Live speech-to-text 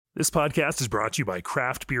This podcast is brought to you by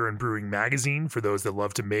Craft Beer and Brewing Magazine for those that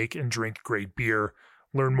love to make and drink great beer.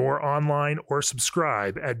 Learn more online or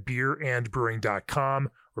subscribe at beerandbrewing.com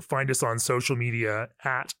or find us on social media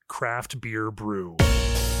at Craft Beer Brew.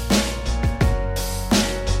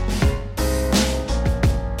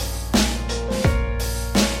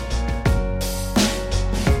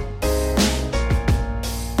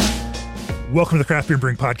 Welcome to the Craft Beer and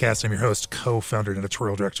Brewing Podcast. I'm your host, co-founder and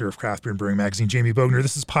editorial director of Craft Beer and Brewing Magazine, Jamie Bogner.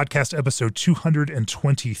 This is podcast episode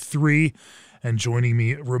 223, and joining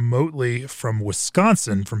me remotely from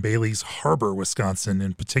Wisconsin, from Bailey's Harbor, Wisconsin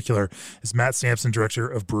in particular, is Matt Sampson, director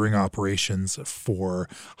of brewing operations for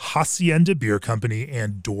Hacienda Beer Company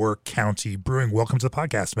and Door County Brewing. Welcome to the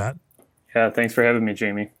podcast, Matt. Yeah, thanks for having me,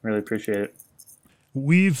 Jamie. Really appreciate it.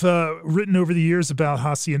 We've written over the years about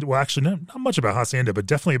Hacienda. Well, actually, not much about Hacienda, but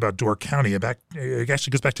definitely about Door County. It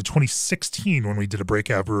actually goes back to 2016 when we did a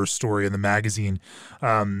breakout brewer story in the magazine.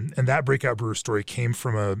 And that breakout brewer story came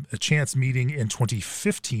from a chance meeting in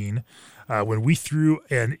 2015 when we threw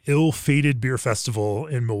an ill-fated beer festival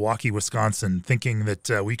in Milwaukee, Wisconsin, thinking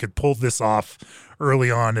that we could pull this off early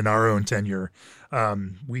on in our own tenure.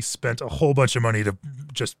 We spent a whole bunch of money to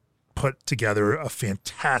just put together a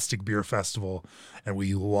fantastic beer festival, and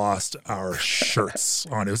we lost our shirts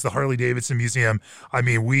on it. It was the Harley Davidson Museum. I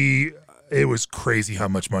mean, it was crazy how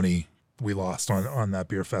much money we lost on that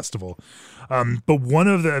beer festival. But one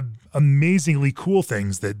of the amazingly cool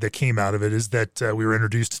things that came out of it is that we were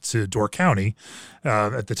introduced to Door County.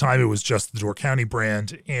 At the time, it was just the Door County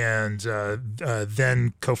brand, and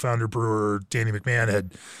then co-founder brewer Danny McMahon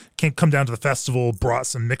had come down to the festival, brought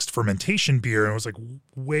some mixed fermentation beer, and was like,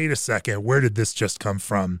 wait a second, where did this just come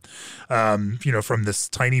from? From this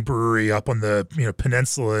tiny brewery up on the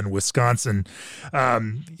peninsula in Wisconsin.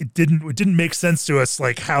 It didn't make sense to us,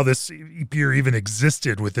 like how this beer even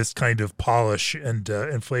existed with this kind of polish and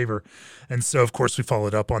flavor. And so, of course, we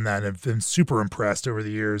followed up on that and have been super impressed over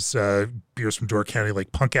the years. Beers from Door County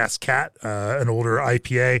like Punk Ass Cat, an older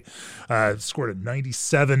IPA, scored a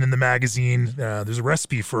 97 in the magazine. There's a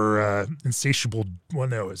recipe for it's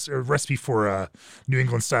a recipe for New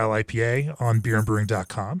England style IPA on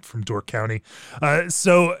beerandbrewing.com from Door County.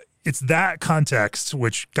 So it's that context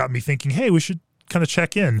which got me thinking, hey, we should kind of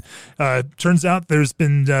check in. Turns out there's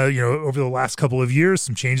been, over the last couple of years,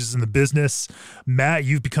 some changes in the business. Matt,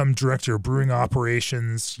 you've become director of brewing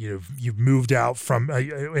operations. You've moved out from,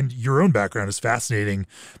 and your own background is fascinating.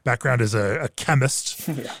 Background as a chemist,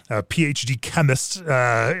 a PhD chemist,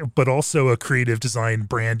 but also a creative design,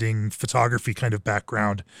 branding, photography kind of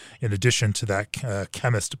background, in addition to that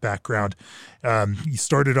chemist background. You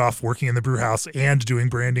started off working in the brew house and doing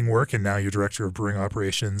branding work, and now you're director of brewing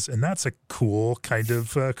operations, and that's a cool kind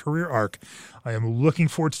of career arc. I am looking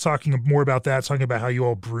forward to talking more about that, talking about how you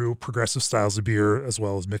all brew progressive styles of beer as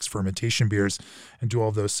well as mixed fermentation beers and do all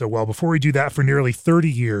of those so well. Before we do that, for nearly 30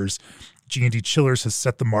 years, G&D Chillers has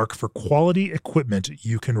set the mark for quality equipment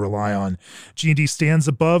you can rely on. G&D stands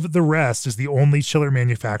above the rest as the only chiller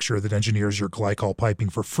manufacturer that engineers your glycol piping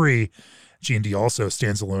for free. G&D also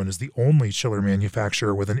stands alone as the only chiller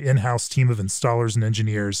manufacturer with an in-house team of installers and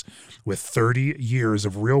engineers with 30 years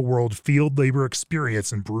of real-world field labor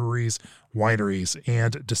experience in breweries, wineries,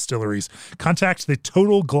 and distilleries. Contact the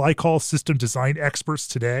Total Glycol System Design experts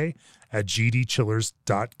today at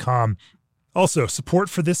gdchillers.com. Also, support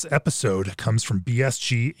for this episode comes from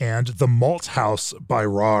BSG and The Malt House by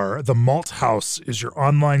RAR. The Malt House is your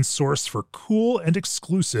online source for cool and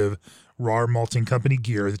exclusive RAR Malting Company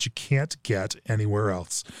gear that you can't get anywhere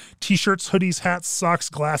else. T-shirts, hoodies, hats,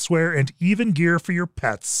 socks, glassware, and even gear for your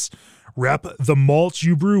pets. Rep the malt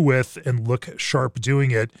you brew with and look sharp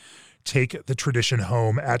doing it. Take the tradition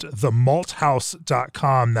home at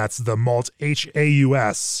themalthouse.com. That's the malt,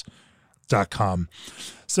 HAUS.com.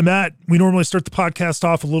 So, Matt, we normally start the podcast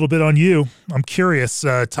off a little bit on you. I'm curious,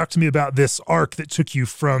 talk to me about this arc that took you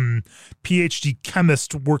from PhD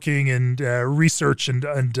chemist working in research and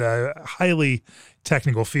highly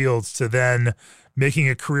technical fields to then making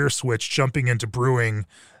a career switch, jumping into brewing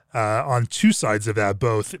on two sides of that,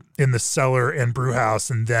 both in the cellar and brew house,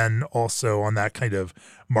 and then also on that kind of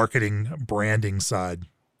marketing branding side.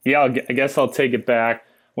 Yeah, I guess I'll take it back.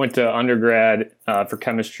 Went to undergrad for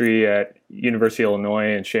chemistry at University of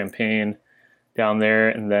Illinois in Champaign down there,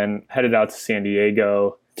 and then headed out to San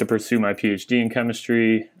Diego to pursue my PhD in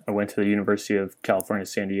chemistry. I went to the University of California,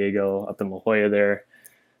 San Diego, up in La Jolla there.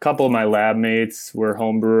 A couple of my lab mates were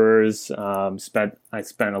home brewers. I spent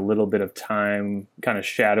a little bit of time kind of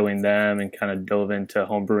shadowing them and kind of dove into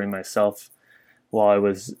home brewing myself while I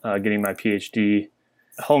was getting my PhD.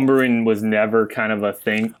 homebrewing was never kind of a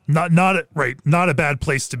thing. Not a bad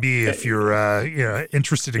place to be if you're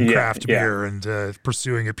interested in craft beer and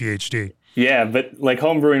pursuing a PhD. Yeah, but like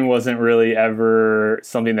homebrewing wasn't really ever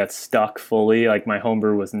something that stuck fully. Like my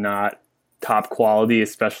homebrew was not top quality,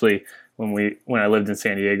 especially when I lived in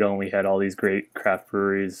San Diego and we had all these great craft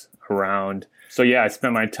breweries around. So yeah, I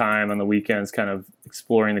spent my time on the weekends kind of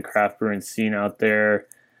exploring the craft brewing scene out there.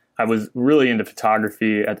 I was really into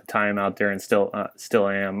photography at the time out there and still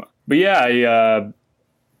am. But yeah,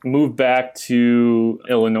 I moved back to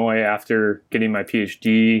Illinois after getting my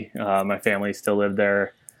PhD. My family still lived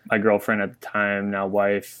there. My girlfriend at the time, now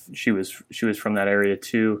wife, she was from that area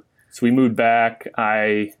too. So we moved back.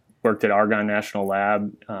 I worked at Argonne National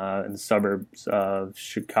Lab in the suburbs of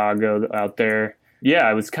Chicago out there. Yeah,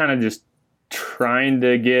 I was kind of just trying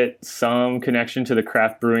to get some connection to the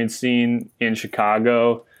craft brewing scene in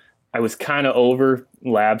Chicago. I was kind of over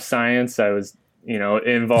lab science. I was,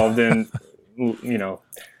 involved in,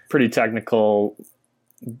 pretty technical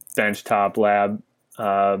benchtop lab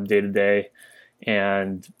day to day,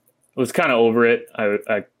 and was kind of over it.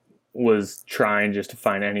 I was trying just to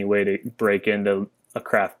find any way to break into a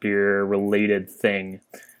craft beer related thing.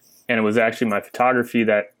 And it was actually my photography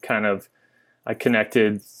that I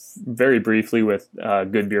connected very briefly with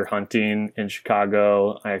Good Beer Hunting in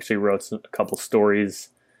Chicago. I actually wrote a couple stories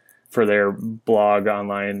for their blog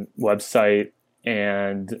online website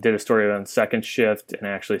and did a story on Second Shift and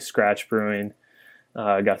actually Scratch Brewing.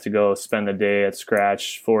 I got to go spend the day at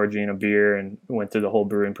Scratch foraging a beer and went through the whole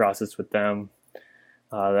brewing process with them.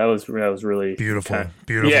 That was really beautiful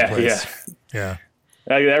place. Yeah.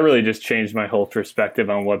 That really just changed my whole perspective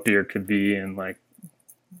on what beer could be, and like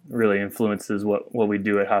really influences what we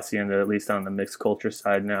do at Hacienda, at least on the mixed culture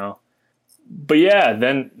side now. But yeah,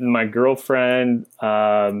 then my girlfriend,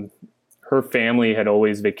 her family had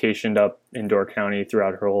always vacationed up in Door County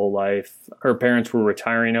throughout her whole life. Her parents were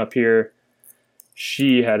retiring up here.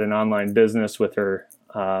 She had an online business with her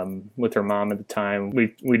mom at the time.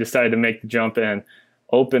 We decided to make the jump and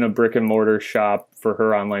open a brick and mortar shop for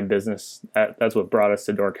her online business. That's what brought us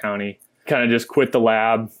to Door County. Kind of just quit the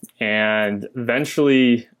lab, and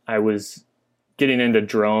eventually I was getting into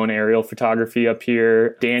drone aerial photography up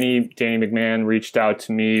here. Danny McMahon reached out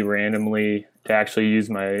to me randomly to actually use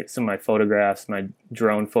some of my photographs, my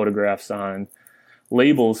drone photographs, on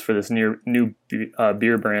labels for this new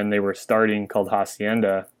beer brand they were starting called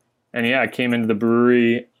Hacienda. And yeah, I came into the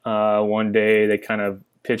brewery one day. They kind of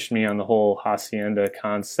pitched me on the whole Hacienda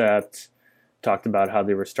concept, talked about how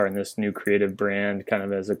they were starting this new creative brand kind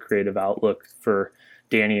of as a creative outlook for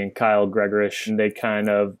Danny and Kyle Gregorish. And they kind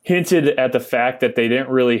of hinted at the fact that they didn't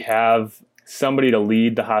really have somebody to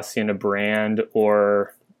lead the Hacienda brand,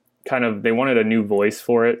 or kind of they wanted a new voice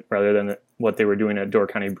for it rather than what they were doing at Door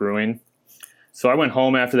County Brewing. So I went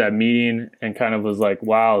home after that meeting and kind of was like,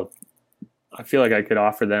 wow, I feel like I could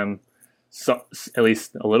offer them at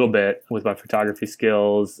least a little bit with my photography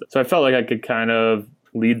skills. So I felt like I could kind of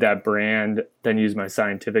lead that brand, then use my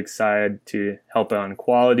scientific side to help on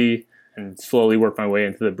quality and slowly work my way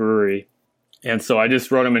into the brewery. And so I just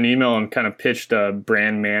wrote them an email and kind of pitched a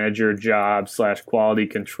brand manager job / quality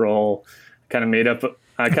control. I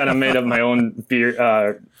kind of made up my own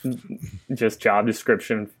beer, just job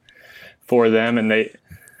description for them. And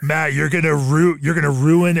Matt, you're gonna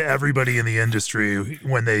ruin everybody in the industry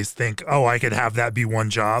when they think, oh, I could have that be one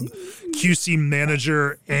job, QC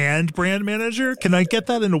manager and brand manager. Can I get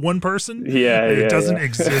that into one person? Yeah, it doesn't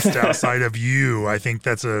exist outside of you. I think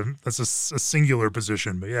that's a singular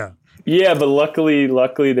position. But yeah. But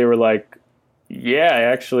luckily they were like, yeah,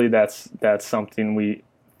 actually, that's something we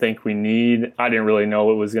think we need. I didn't really know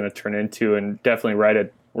what it was going to turn into, and definitely right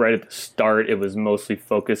at the start, it was mostly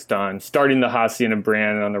focused on starting the Hacienda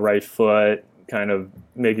brand on the right foot, kind of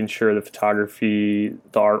making sure the photography,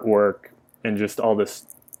 the artwork, and just all this,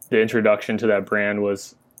 the introduction to that brand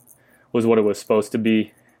was what it was supposed to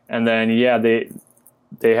be. And then, yeah, they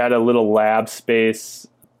had a little lab space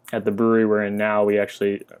at the brewery we're in now. We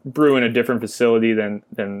actually brew in a different facility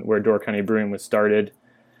than where Door County Brewing was started.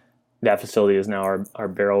 That facility is now our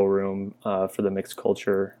barrel room for the mixed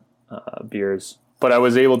culture beers. But I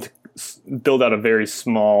was able to build out a very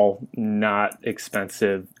small, not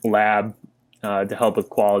expensive lab to help with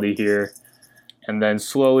quality here. And then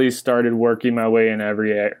slowly started working my way in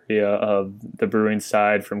every area of the brewing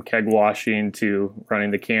side, from keg washing to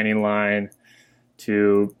running the canning line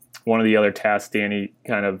to one of the other tasks Danny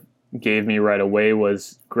kind of gave me right away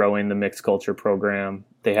was growing the mixed culture program.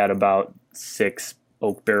 They had about 6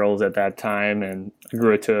 oak barrels at that time, and I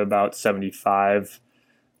grew it to about 75.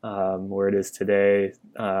 Where it is today.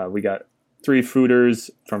 We got three fooders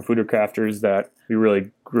from Foeder Crafters that we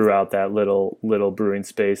really grew out that little brewing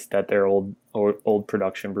space that their old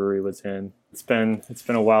production brewery was in. It's been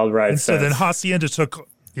a wild ride. And since. So then Hacienda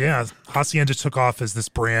took off as this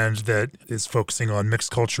brand that is focusing on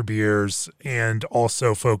mixed culture beers and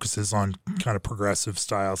also focuses on kind of progressive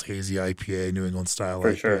styles, hazy IPA, New England style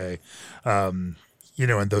For IPA. Sure. And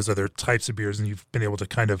those other types of beers, and you've been able to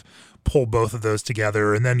kind of pull both of those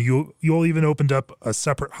together. And then you all even opened up a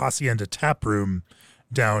separate Hacienda tap room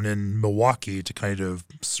down in Milwaukee to kind of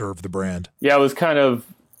serve the brand. Yeah, it was kind of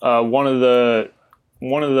one of the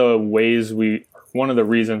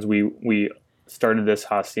reasons we started this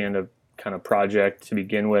Hacienda kind of project to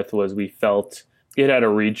begin with was we felt it had a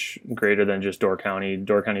reach greater than just Door County.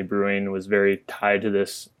 Door County Brewing was very tied to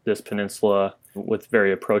this peninsula with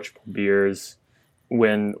very approachable beers.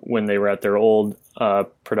 When they were at their old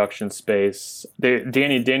production space,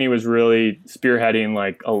 Danny was really spearheading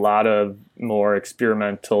like a lot of more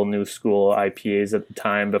experimental new school IPAs at the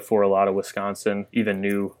time before a lot of Wisconsin even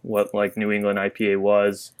knew what like New England IPA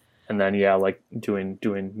was. And then like doing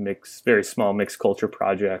very small mixed culture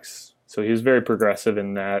projects. So he was very progressive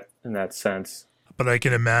in that sense. But I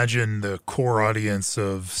can imagine the core audience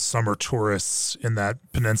of summer tourists in that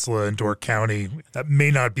peninsula in Door County, that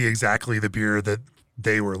may not be exactly the beer that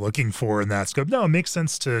they were looking for in that scope. No, it makes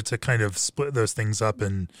sense to kind of split those things up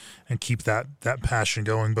and keep that passion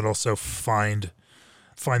going, but also find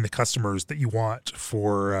the customers that you want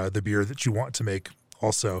for the beer that you want to make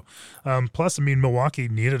also. Plus, I mean, Milwaukee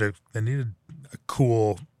needed a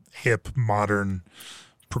cool, hip, modern,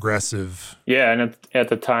 progressive. Yeah, and at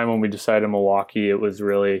the time when we decided Milwaukee, it was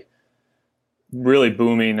really, really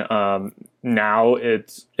booming. Now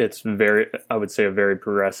it's very, I would say, a very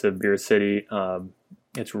progressive beer city.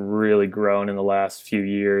 It's really grown in the last few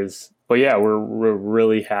years. But yeah, we're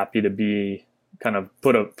really happy to be kind of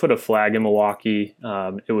put a flag in Milwaukee.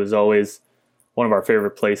 It was always one of our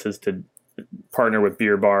favorite places to partner with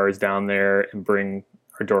beer bars down there and bring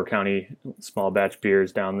our Door County small batch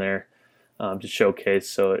beers down there to showcase.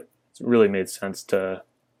 So it really made sense to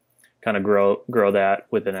kind of grow that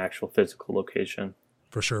with an actual physical location.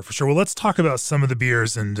 For sure. Well, let's talk about some of the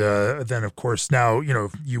beers. And then, of course, now,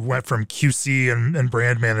 you went from QC and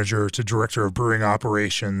brand manager to director of brewing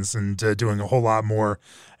operations and doing a whole lot more,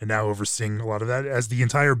 and now overseeing a lot of that as the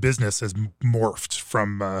entire business has morphed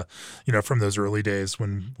from those early days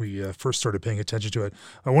when we first started paying attention to it.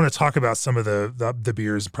 I want to talk about some of the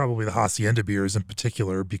beers, probably the Hacienda beers in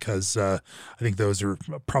particular, because I think those are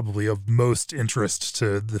probably of most interest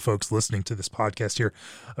to the folks listening to this podcast here.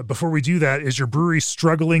 Before we do that, is your brewery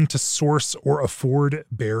struggling to source or afford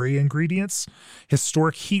berry ingredients?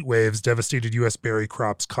 Historic heat waves devastated U.S. berry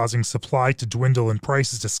crops, causing supply to dwindle and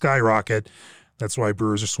prices to skyrocket. That's why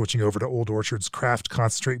brewers are switching over to Old Orchard's craft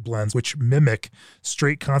concentrate blends, which mimic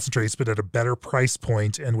straight concentrates but at a better price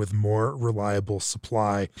point and with more reliable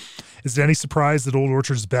supply. Is it any surprise that Old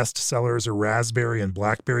Orchard's best sellers are raspberry and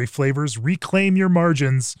blackberry flavors? Reclaim your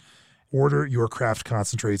margins. Order your craft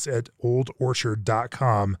concentrates at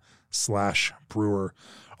oldorchard.com/brewer.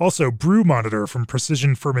 Also, Brew Monitor from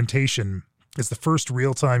Precision Fermentation is the first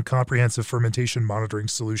real-time comprehensive fermentation monitoring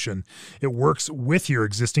solution. It works with your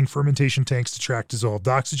existing fermentation tanks to track dissolved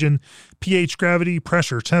oxygen, pH, gravity,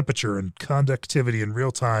 pressure, temperature, and conductivity in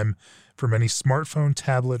real time from any smartphone,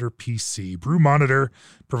 tablet, or PC. Brew Monitor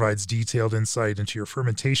provides detailed insight into your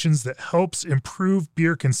fermentations that helps improve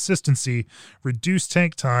beer consistency, reduce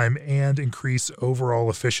tank time, and increase overall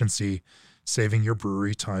efficiency, saving your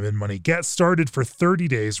brewery time and money. Get started for 30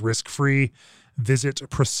 days risk-free. Visit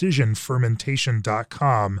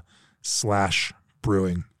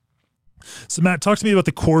precisionfermentation.com/brewing. So Matt, talk to me about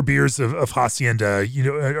the core beers of Hacienda.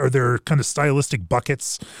 Are there kind of stylistic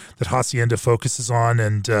buckets that Hacienda focuses on?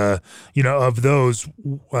 And, of those,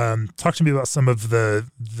 talk to me about some of the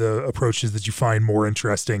approaches that you find more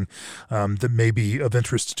interesting that may be of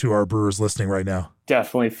interest to our brewers listening right now.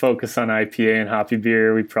 Definitely focus on IPA and hoppy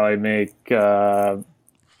beer. We probably make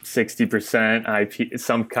 60% IPA,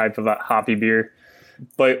 some type of a hoppy beer.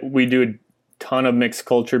 But we do a ton of mixed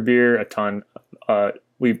culture beer, a ton.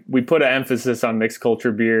 We put an emphasis on mixed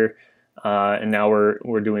culture beer, and now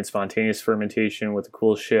we're doing spontaneous fermentation with a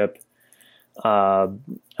cool ship.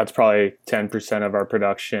 That's probably 10% of our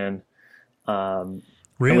production.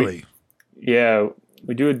 Really?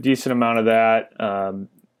 We do a decent amount of that.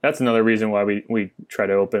 That's another reason why we try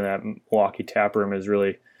to open that Milwaukee tap room. Is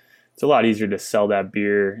really it's a lot easier to sell that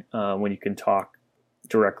beer when you can talk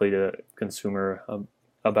directly to the consumer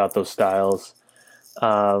about those styles.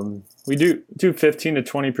 We do 15 to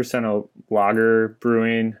 20% of lager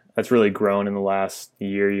brewing. That's really grown in the last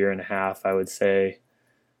year and a half, I would say.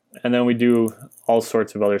 And then we do all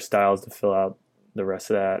sorts of other styles to fill out the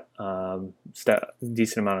rest of that.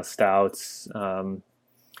 Decent amount of stouts. I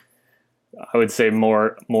would say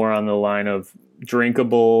more on the line of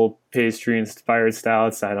drinkable pastry inspired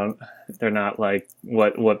stouts. They're not like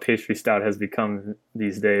what pastry stout has become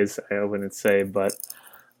these days, I wouldn't say, but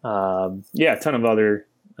a ton of other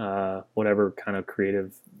whatever kind of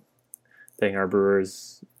creative thing our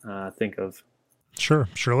brewers think of. Sure.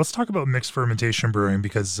 Let's talk about mixed fermentation brewing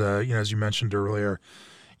because as you mentioned earlier,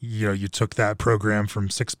 you took that program from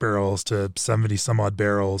 6 barrels to 70 some odd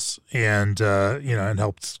barrels and and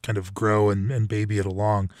helped kind of grow and baby it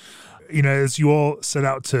along. As you all set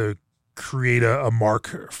out to create a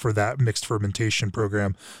mark for that mixed fermentation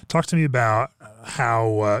program, talk to me about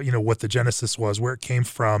how, what the genesis was, where it came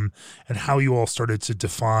from, and how you all started to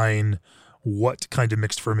define what kind of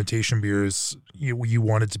mixed fermentation beers you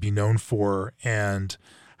wanted to be known for, and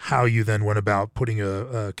how you then went about putting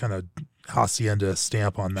a kind of hacienda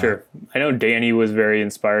stamp on that. Sure. I know Danny was very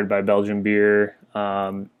inspired by Belgian beer.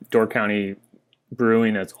 Door County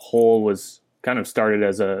Brewing as a whole was kind of started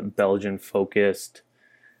as a Belgian focused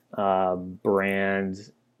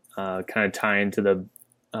brand, kind of tying to the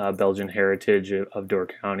Belgian heritage of Door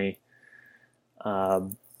County.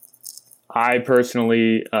 I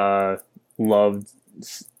personally loved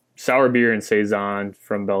sour beer and Saison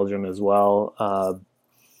from Belgium as well.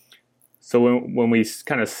 So when we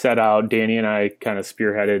kind of set out, Danny and I kind of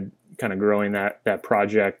spearheaded kind of growing that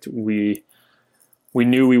project. We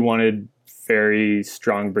knew we wanted very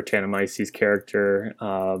strong Brettanomyces character,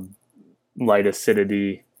 light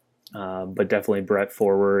acidity, but definitely Brett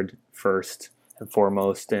forward first and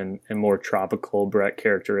foremost, and more tropical Brett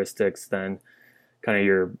characteristics than kind of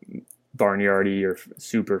your barnyardy or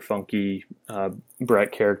super funky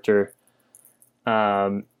Brett character.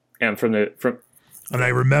 And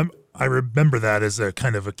I remember that as a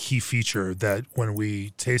kind of a key feature, that when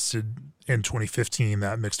we tasted in 2015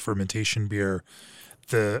 that mixed fermentation beer,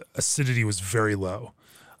 the acidity was very low.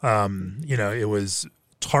 It was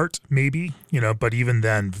tart maybe, but even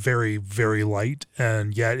then very, very light.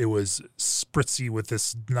 And yet it was spritzy with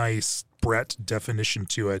this nice Brett definition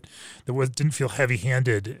to it that didn't feel heavy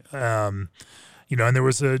handed. And there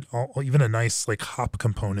was even a nice like hop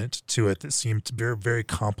component to it that seemed very, very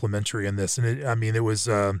complimentary in this. And it was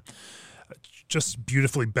just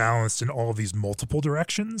beautifully balanced in all of these multiple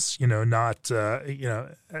directions, not,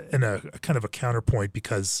 in a kind of a counterpoint,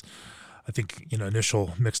 because I think,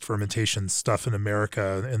 initial mixed fermentation stuff in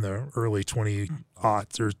America in the early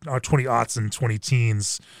 20-aughts or 20-aughts and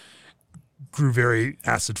 20-teens grew very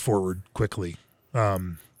acid forward quickly.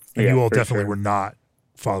 And you all definitely were not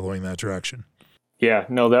following that direction. Yeah,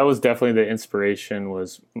 no, that was definitely the inspiration,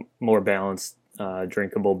 was more balanced,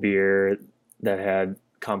 drinkable beer that had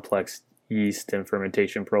complex yeast and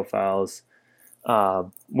fermentation profiles.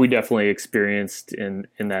 We definitely experienced in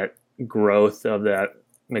that growth of that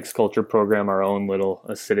mixed culture program our own little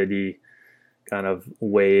acidity kind of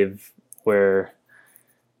wave, where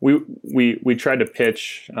we tried to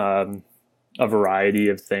pitch a variety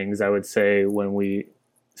of things. I would say when we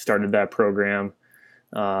started that program,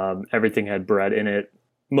 everything had Brett in it.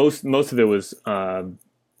 Most of it was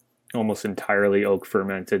almost entirely oak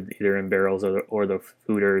fermented, either in barrels or the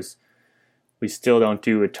foeders. We still don't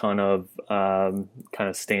do a ton of kind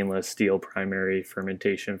of stainless steel primary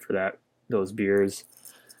fermentation for those beers.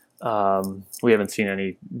 We haven't seen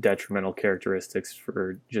any detrimental characteristics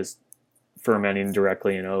for just fermenting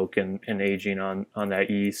directly in oak and aging on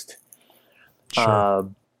that yeast. Sure.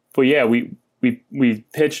 But yeah, we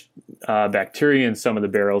pitched bacteria in some of the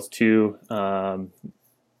barrels too,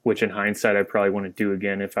 which in hindsight I probably wouldn't do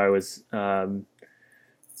again if I was going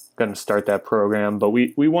to start that program. But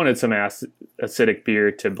we wanted some acidic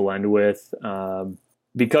beer to blend with.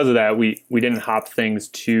 Because of that, we didn't hop things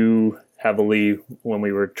too heavily when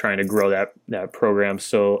we were trying to grow that program.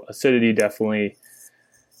 So acidity definitely,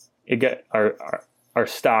 our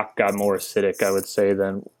stock got more acidic, I would say,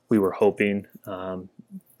 than we were hoping.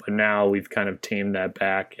 But now we've kind of tamed that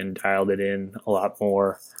back and dialed it in a lot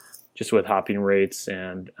more, just with hopping rates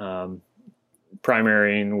and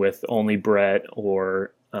primarying with only Brett,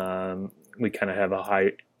 or we kind of have a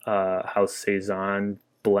high house Saison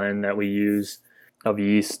blend that we use of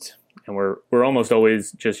yeast, and we're almost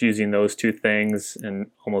always just using those two things and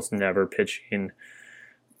almost never pitching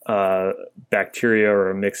bacteria or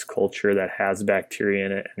a mixed culture that has bacteria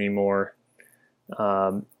in it anymore.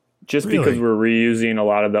 Just Really? Because we're reusing a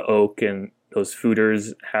lot of the oak, and those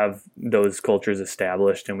foeders have those cultures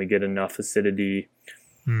established, and we get enough acidity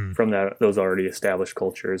from those already established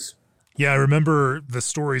cultures. Yeah, I remember the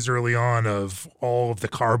stories early on of all of the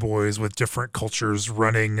carboys with different cultures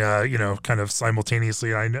running, kind of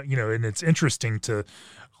simultaneously. I know, and it's interesting to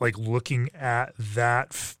like looking at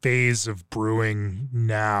that phase of brewing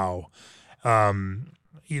now. Um,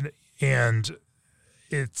 you know, and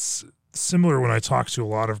it's similar when I talk to a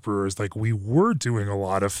lot of brewers, like we were doing a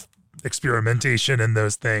lot of experimentation in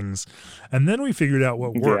those things, and then we figured out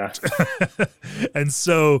what Yeah. worked. And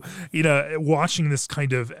so, watching this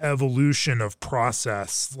kind of evolution of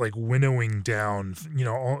process, like winnowing down,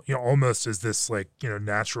 almost as this like,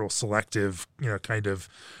 natural selective, kind of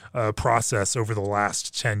process over the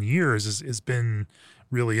last 10 years has been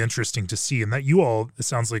really interesting to see. And that you all, it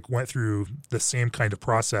sounds like, went through the same kind of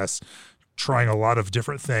process, trying a lot of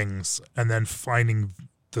different things and then finding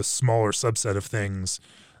the smaller subset of things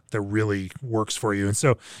that really works for you. And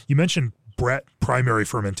so you mentioned Brett primary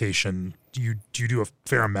fermentation. Do you do a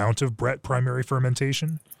fair amount of Brett primary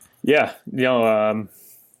fermentation? Yeah. We have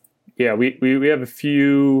a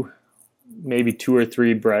few, maybe 2 or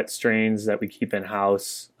 3 Brett strains that we keep in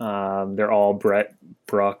house. They're all Brett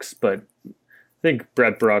Brooks, but I think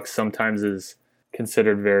Brett Brooks sometimes is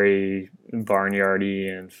considered very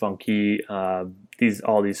barnyardy and funky. All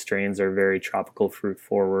these strains are very tropical fruit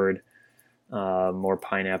forward, more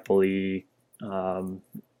pineapple-y,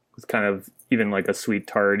 with kind of even like a sweet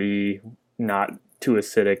tarty, not too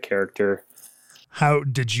acidic character. How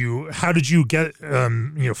did you get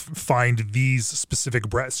find these specific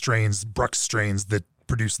Brett strains, Brooks strains that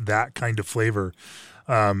produce that kind of flavor?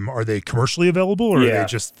 Are they commercially available, or are they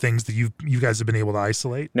just things that you guys have been able to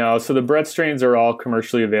isolate? No, so the Brett strains are all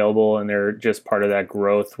commercially available, and they're just part of that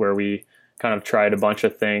growth where we kind of tried a bunch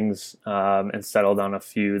of things and settled on a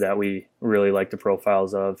few that we really like the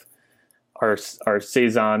profiles of. Our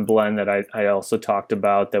Saison blend that I also talked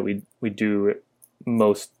about that we do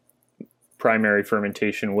most primary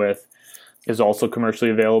fermentation with is also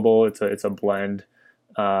commercially available. It's a blend,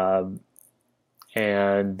 and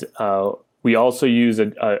we also use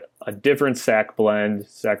a different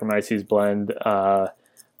Saccharomyces blend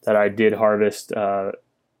that I did harvest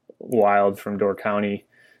wild from Door County.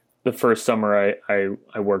 The first summer I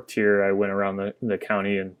worked here, I went around the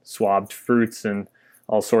county and swabbed fruits and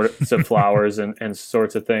all sorts of flowers and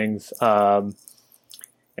sorts of things. I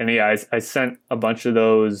sent a bunch of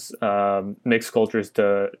those mixed cultures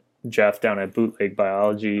to Jeff down at Bootleg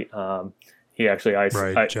Biology. He actually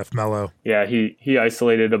Jeff Mello. Yeah, he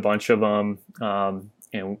isolated a bunch of them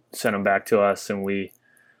and sent them back to us, and we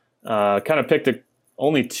kind of picked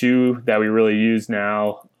only 2 that we really use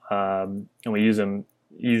now, and we use them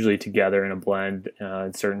usually together in a blend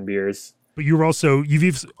in certain beers. But you've also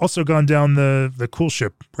gone down the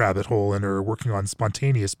Coolship rabbit hole and are working on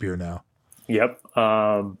spontaneous beer now. Yep.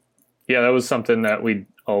 That was something that we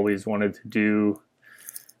always wanted to do.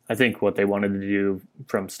 I think what they wanted to do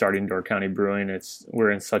from starting Door County Brewing,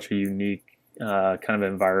 we're in such a unique kind of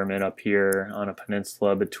environment up here on a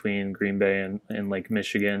peninsula between Green Bay and Lake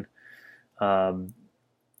Michigan.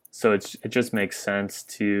 So it just makes sense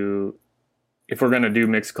to, if we're going to do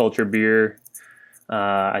mixed culture beer,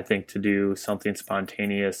 I think to do something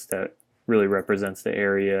spontaneous that really represents the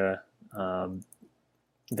area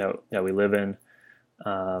that we live in.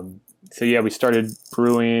 We started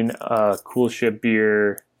brewing Coolship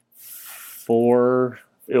beer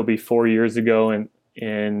it'll be 4 years ago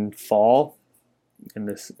in fall, in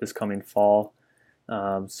this coming fall.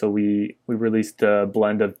 So we released a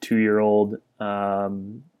blend of 2-year-old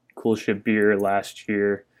Coolship beer last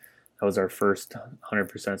year. That was our first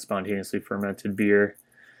 100% spontaneously fermented beer.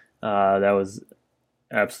 That was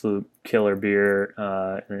absolute killer beer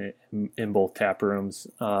in both tap rooms.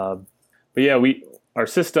 Our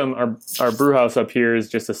system, our brew house up here is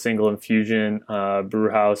just a single infusion brew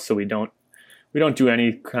house, so we don't do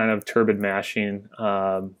any kind of turbid mashing.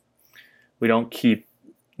 We don't keep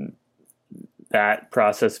that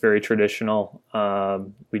process very traditional.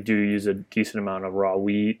 We do use a decent amount of raw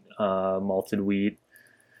wheat, malted wheat,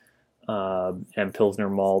 and Pilsner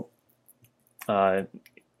malt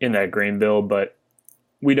in that grain bill, but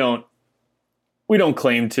we don't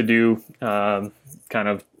claim to do kind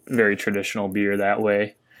of very traditional beer that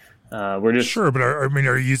way. We're just sure, but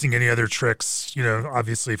are you using any other tricks?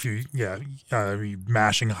 Obviously, if are you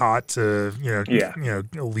mashing hot to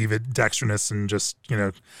leave it dextrinous and just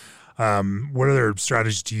what other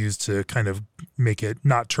strategies do you use to kind of make it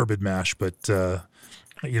not turbid mash, but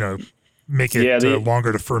make it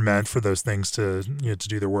longer to ferment for those things to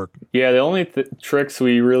do their work? Yeah, the only tricks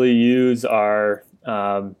we really use are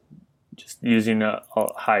just using a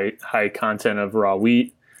high content of raw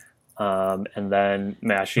wheat. And then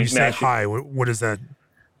mashing. When you say high, what is that?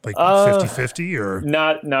 like 50-50 or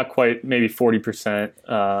not quite, maybe 40%.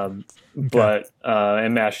 okay. But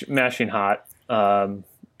and mashing hot,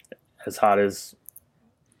 as hot as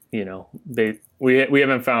we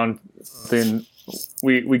haven't found then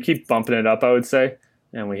we keep bumping it up, I would say,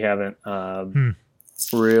 and we haven't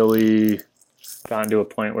really gotten to a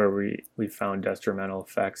point where we found detrimental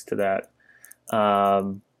effects to that.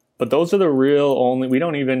 But those are the real only. We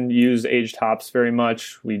don't even use aged hops very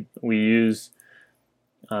much. We use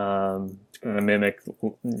to mimic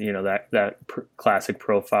that classic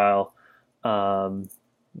profile.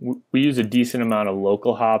 We use a decent amount of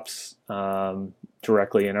local hops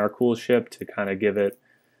directly in our cool ship to kind of give it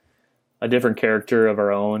a different character of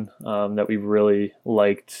our own that we've really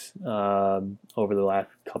liked over the last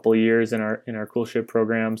couple of years in our cool ship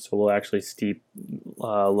program. So we'll actually steep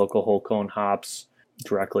local whole cone hops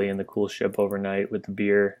directly in the cool ship overnight with the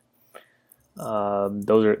beer.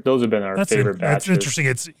 Those have been our favorite batches. That's interesting.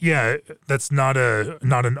 That's not an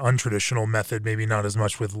untraditional method. Maybe not as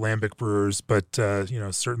much with lambic brewers, but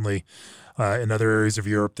certainly in other areas of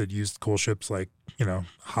Europe that used cool ships, like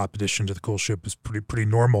hop addition to the cool ship is pretty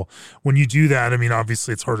normal. When you do that, I mean,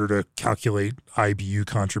 obviously it's harder to calculate IBU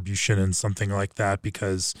contribution and something like that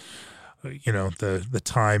because the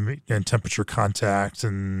time and temperature contact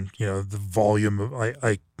and the volume of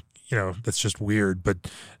that's just weird. But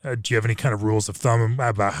do you have any kind of rules of thumb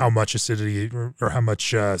about how much acidity or how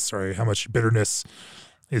much bitterness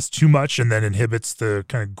is too much and then inhibits the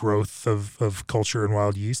kind of growth of culture and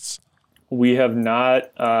wild yeasts? We have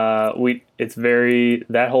not. That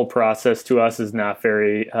whole process to us is not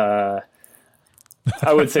very, I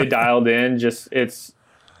would say, dialed in.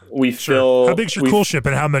 We fill. How big's your cool ship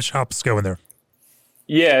and how much hops go in there?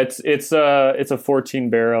 Yeah, it's a 14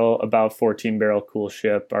 barrel, about 14 barrel cool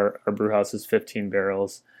ship. Our brew house is 15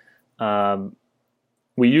 barrels.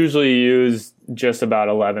 We usually use just about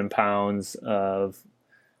 11 pounds of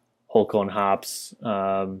whole cone hops.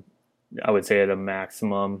 I would say at a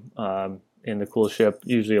maximum in the cool ship,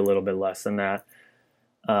 usually a little bit less than that.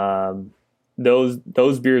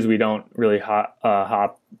 Those beers we don't really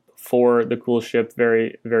hop for the cool ship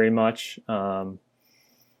very, very much.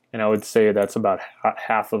 And I would say that's about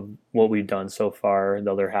half of what we've done so far.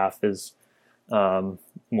 The other half is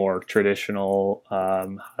more traditional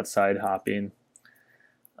hot side hopping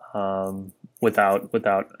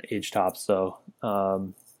without aged hops. So,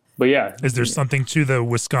 but yeah. Is there something to the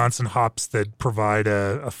Wisconsin hops that provide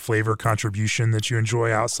a flavor contribution that you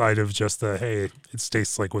enjoy outside of just hey, it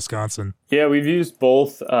tastes like Wisconsin? Yeah, we've used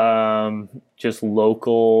both just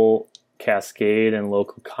local Cascade and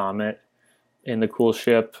local Comet in the cool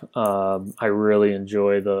ship. I really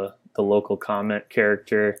enjoy the local Comet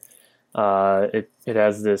character. It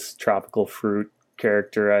has this tropical fruit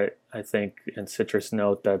character, I think, and citrus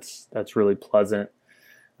note that's really pleasant.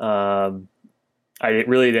 I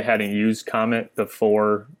really hadn't used Comet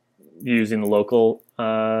before using the local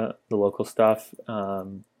stuff,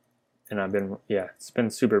 and it's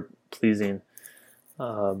been super pleasing.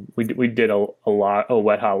 We did a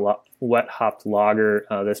wet hopped lager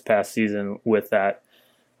this past season with that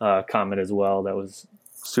Comet as well. That was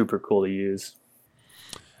super cool to use.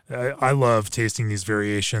 I love tasting these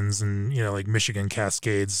variations, and like Michigan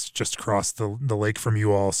Cascades just across the lake from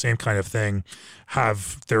you all, same kind of thing,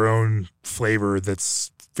 have their own flavor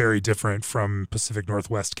that's very different from Pacific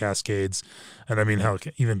Northwest Cascades. And I mean, how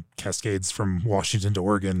even Cascades from Washington to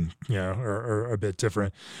Oregon, are a bit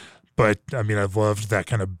different. But I mean, I've loved that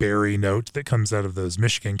kind of berry note that comes out of those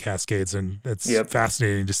Michigan Cascades, and it's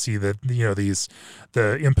fascinating to see that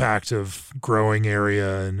the impact of growing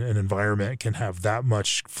area and environment can have that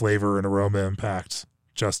much flavor and aroma impact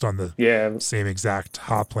just on the same exact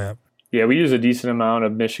hop plant. Yeah, we use a decent amount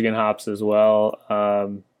of Michigan hops as well.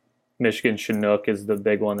 Michigan Chinook is the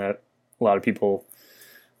big one that a lot of people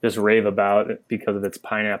just rave about because of its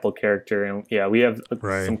pineapple character. And we have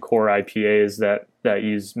some core IPAs that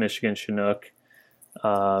use Michigan Chinook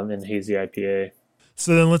and hazy IPA.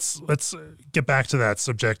 So then let's get back to that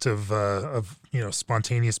subject of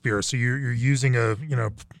spontaneous beer. So you're using a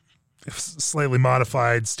slightly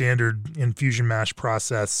modified standard infusion mash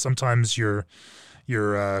process. Sometimes you're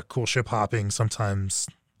cool ship hopping. Sometimes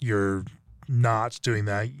you're not doing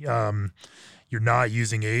that. You're not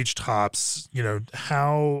using aged hops.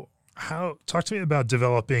 How talk to me about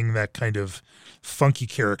developing that kind of funky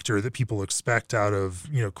character that people expect out of,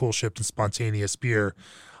 cool shipped and spontaneous beer.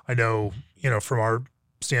 I know, from our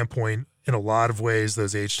standpoint, in a lot of ways,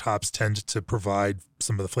 those aged hops tend to provide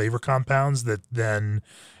some of the flavor compounds that then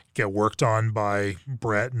get worked on by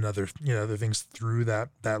Brett and other things through that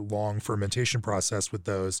long fermentation process with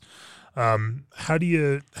those. How do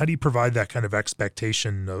you provide that kind of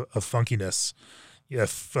expectation of funkiness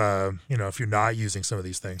if if you're not using some of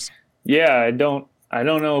these things? Yeah, I don't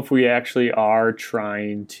know if we actually are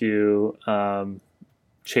trying to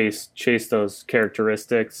chase those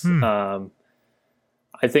characteristics. Hmm.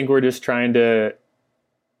 I think we're just trying to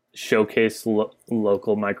showcase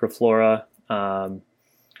local microflora,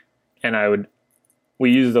 and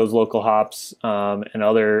we use those local hops and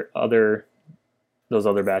other those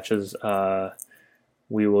other batches.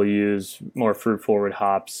 We will use more fruit forward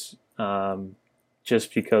hops,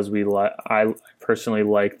 just because I personally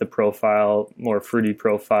like the profile, more fruity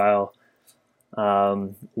profile.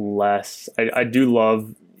 Less. I do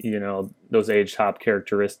love those aged hop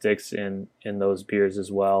characteristics in those beers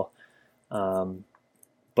as well.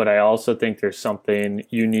 But I also think there's something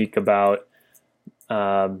unique about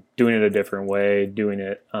doing it a different way, doing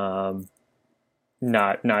it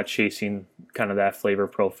not chasing kind of that flavor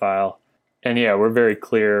profile. And yeah, we're very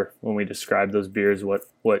clear when we describe those beers what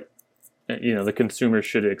the consumer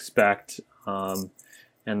should expect. And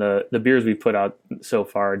the beers we put out so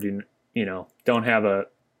far don't have a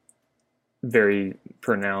very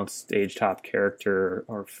pronounced aged hop character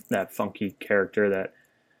or that funky character that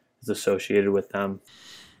is associated with them.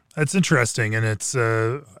 That's interesting, and it's.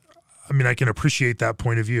 I can appreciate that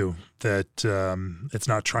point of view that it's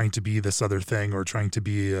not trying to be this other thing or trying to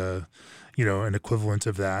be, an equivalent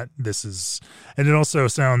of that. This is, and it also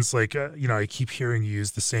sounds like, I keep hearing you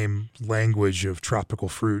use the same language of tropical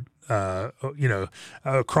fruit,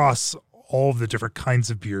 across all of the different kinds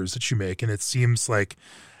of beers that you make. And it seems like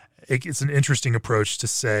it's an interesting approach to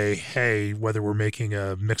say, hey, whether we're making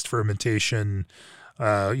a mixed fermentation,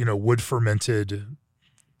 wood fermented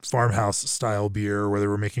farmhouse style beer, whether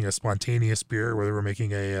we're making a spontaneous beer, whether we're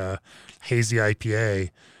making a hazy IPA,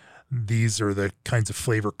 these are the kinds of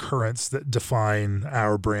flavor currents that define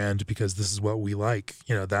our brand because this is what we like.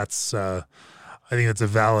 That's I think that's a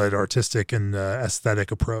valid artistic and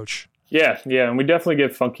aesthetic approach. Yeah, and we definitely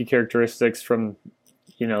get funky characteristics from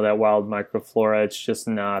that wild microflora. It's just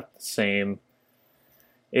not the same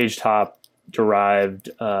aged hop derived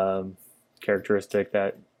characteristic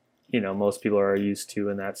that most people are used to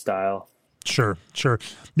in that style. Sure.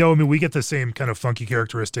 No, we get the same kind of funky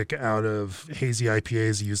characteristic out of hazy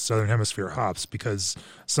IPAs that use Southern Hemisphere hops because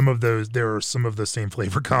there are some of the same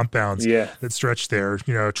flavor compounds that stretch there.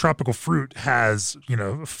 Tropical fruit has,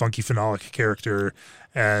 funky phenolic character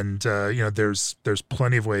and, there's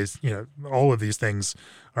plenty of ways, all of these things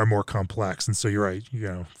are more complex. And so you're right,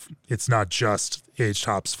 it's not just aged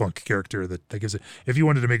hops funk character that gives it. If you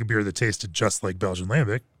wanted to make a beer that tasted just like Belgian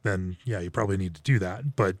Lambic, then yeah, you probably need to do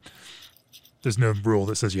that. But there's no rule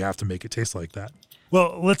that says you have to make it taste like that.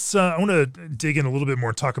 Well, I want to dig in a little bit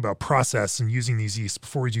more and talk about process and using these yeasts.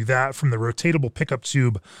 Before we do that, from the rotatable pickup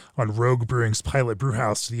tube on Rogue Brewing's pilot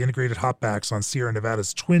brewhouse to the integrated hopbacks on Sierra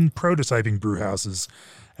Nevada's twin prototyping brewhouses,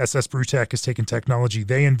 SS Brewtech has taken technology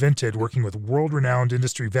they invented working with world-renowned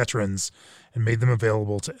industry veterans and made them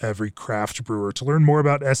available to every craft brewer. To learn more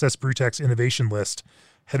about SS Brewtech's innovation list,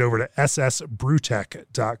 head over to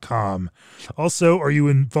ssbrewtech.com. Also, are you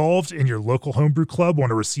involved in your local homebrew club?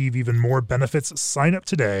 Want to receive even more benefits? Sign up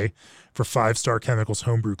today for 5 Star Chemicals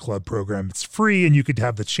Homebrew Club program. It's free, and you could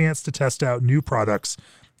have the chance to test out new products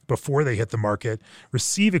before they hit the market,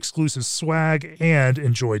 receive exclusive swag, and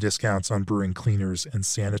enjoy discounts on brewing cleaners and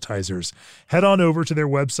sanitizers. Head on over to their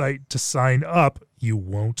website to sign up. You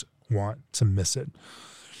won't want to miss it.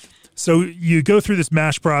 So you go through this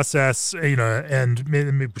mash process, and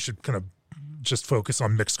maybe we should kind of just focus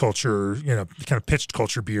on mixed culture, kind of pitched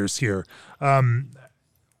culture beers here.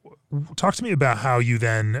 Talk to me about how you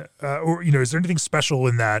then, is there anything special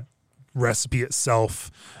in that recipe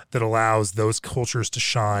itself that allows those cultures to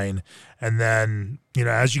shine? And then,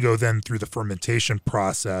 as you go then through the fermentation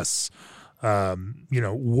process,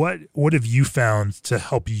 what have you found to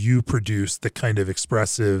help you produce the kind of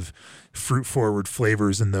expressive fruit forward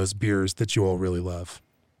flavors in those beers that you all really love?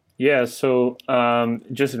 Yeah. So,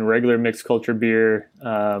 just in regular mixed culture beer,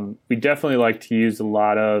 we definitely like to use a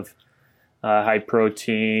lot of high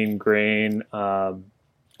protein grain,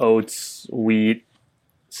 oats, wheat,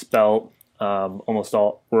 spelt, almost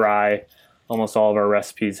all rye. Almost all of our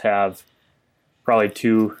recipes have probably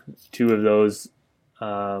two of those,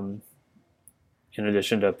 in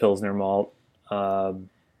addition to Pilsner malt.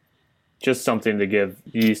 Just something to give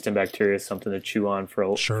yeast and bacteria something to chew on for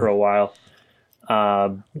a while.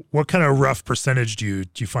 What kind of rough percentage do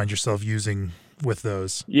you find yourself using with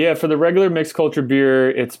those? Yeah, for the regular mixed culture beer,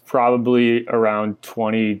 it's probably around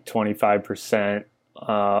 20-25%,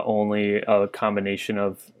 only a combination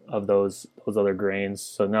of those other grains.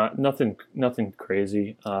 So nothing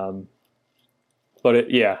crazy. But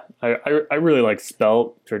I really like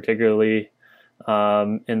Spelt, particularly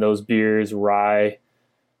in those beers. Rye,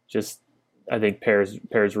 just I think pairs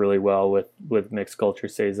really well with mixed culture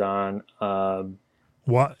saison.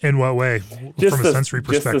 What in what way? From a sensory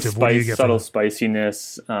perspective, what do you get? Subtle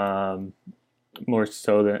spiciness, more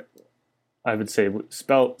so than I would say.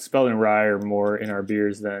 Spelt and rye are more in our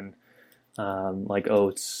beers than like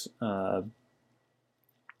oats.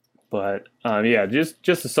 But just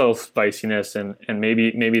a subtle spiciness, and maybe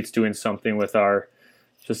it's doing something with our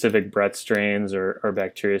specific Brett strains or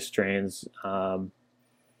bacteria strains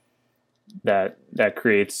that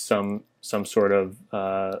creates some sort of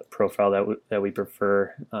profile that we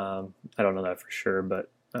prefer. I don't know that for sure, but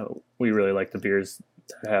we really like the beers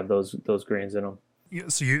that have those grains in them.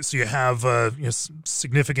 So you have a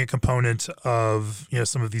significant component of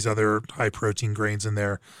some of these other high protein grains in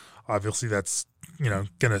there. Obviously, that's going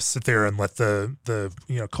to sit there and let the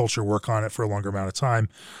culture work on it for a longer amount of time.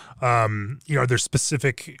 Are there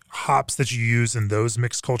specific hops that you use in those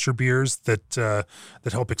mixed culture beers that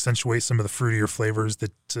help accentuate some of the fruitier flavors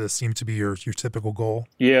that seem to be your typical goal?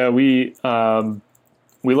 Yeah, we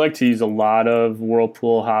like to use a lot of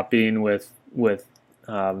Whirlpool hopping with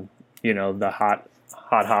the hot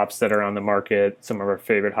hops that are on the market. Some of our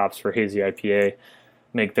favorite hops for hazy IPA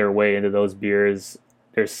make their way into those beers.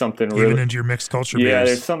 There's something even into your mixed culture beers. Yeah,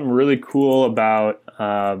 there's something really cool about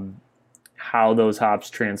how those hops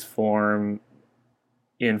transform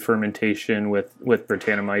in fermentation with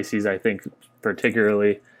Brettanomyces, I think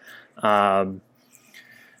particularly.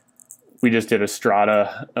 We just did a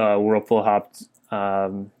Strata Whirlpool hopped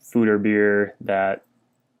foeder beer that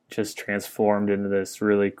just transformed into this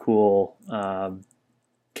really cool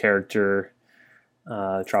character,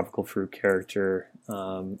 tropical fruit character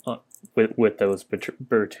with those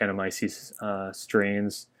Brettanomyces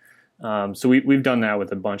strains. So we've done that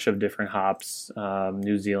with a bunch of different hops,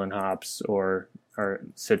 New Zealand hops or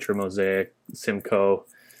Citra Mosaic, Simcoe,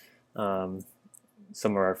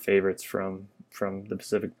 some of our favorites from the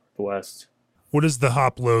Pacific Northwest. What does the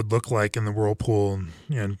hop load look like in the Whirlpool,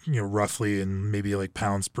 and roughly in maybe like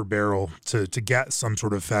pounds per barrel to get some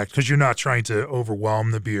sort of effect? Because you're not trying to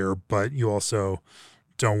overwhelm the beer, but you also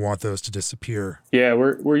don't want those to disappear. Yeah,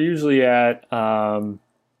 we're usually at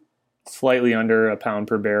slightly under a pound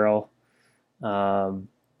per barrel,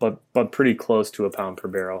 but pretty close to a pound per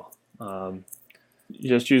barrel.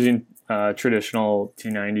 Just using traditional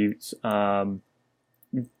T90s.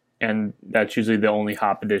 And that's usually the only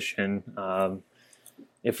hop addition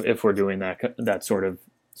if we're doing that sort of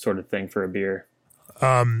thing for a beer.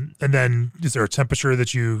 And then is there a temperature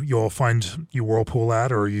that you'll find you Whirlpool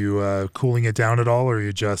at, or are you cooling it down at all, or are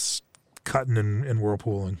you just cutting and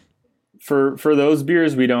whirlpooling? For those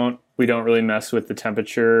beers, we don't really mess with the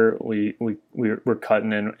temperature. We're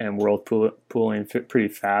cutting and whirlpooling pretty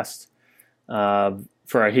fast.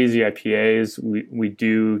 For our hazy IPAs, we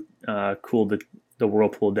do cool the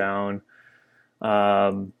Whirlpool down,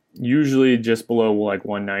 usually just below like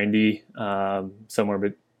 190,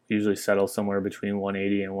 usually settle somewhere between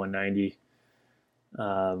 180 and 190.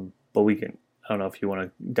 But we can, I don't know if you want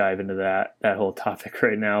to dive into that whole topic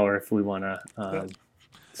right now, or if we want to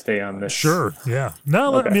stay on this. Sure. Yeah.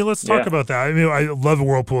 No, okay. I mean, let's talk about that. I mean, I love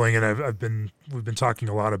whirlpooling, and we've been talking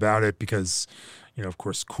a lot about it because, of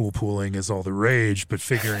course, cool pooling is all the rage, but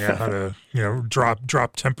figuring out how to,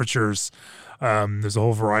 drop temperatures. There's a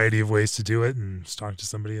whole variety of ways to do it. And I was talking to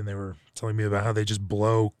somebody, and they were telling me about how they just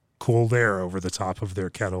blow cold air over the top of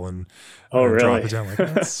their kettle and really? Drop it down.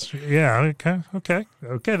 Like,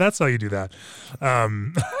 okay, that's how you do that.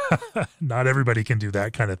 Not everybody can do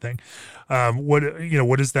that kind of thing.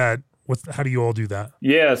 What is that? How do you all do that?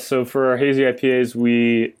 Yeah, so for our hazy IPAs,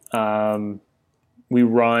 we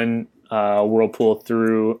run Whirlpool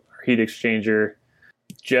through our heat exchanger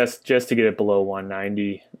just to get it below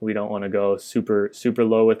 190. We don't want to go super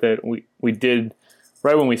low with it. We did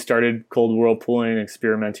right when we started cold whirlpooling and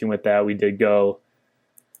experimenting with that. We did go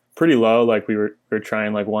pretty low, like we were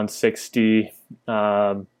trying like 160.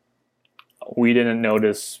 We didn't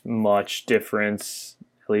notice much difference,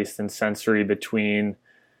 at least in sensory, between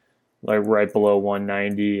like right below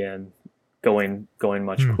 190 and going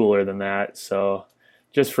much cooler than that. So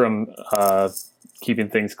just from keeping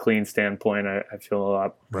things clean standpoint, I feel a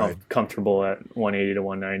lot comfortable at 180 to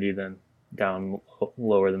 190 than down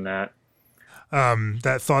lower than that.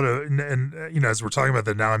 That thought of, and as we're talking about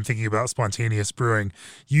that now, I'm thinking about spontaneous brewing.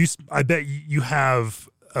 I bet you have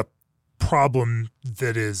a problem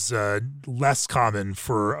that is less common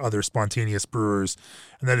for other spontaneous brewers,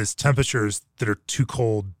 and that is temperatures that are too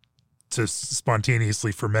cold to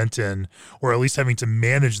spontaneously ferment in, or at least having to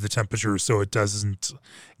manage the temperature so it doesn't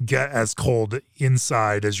get as cold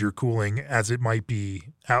inside as you're cooling as it might be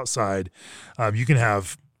outside. You can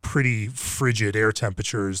have pretty frigid air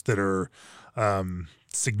temperatures that are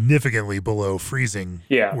significantly below freezing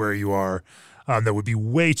where you are. That would be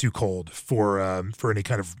way too cold for any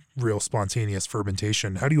kind of real spontaneous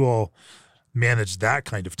fermentation. How do you all manage that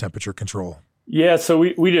kind of temperature control? Yeah, so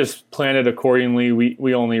we just plan it accordingly.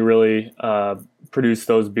 We only really produce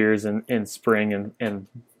those beers in spring and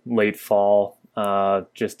late fall.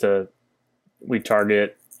 We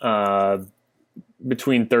target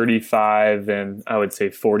between 35 and I would say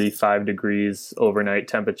 45 degrees overnight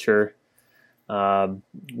temperature.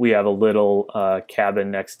 We have a little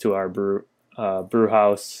cabin next to our brew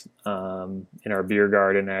house in our beer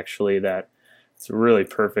garden. Actually, that it's a really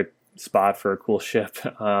perfect spot for a cool ship.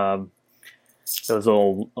 Those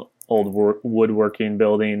old woodworking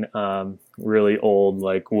building, really old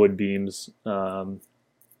like wood beams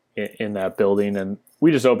in that building, and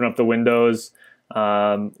we just open up the windows.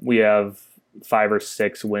 We have 5 or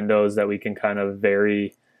 6 windows that we can kind of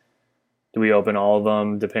vary. Do we open all of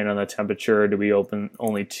them depending on the temperature? Do we open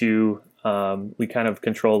only 2? We kind of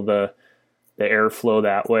control the airflow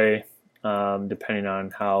that way, depending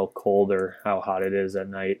on how cold or how hot it is at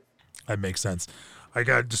night. That makes sense. I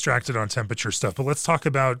got distracted on temperature stuff, but let's talk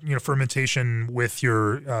about, fermentation with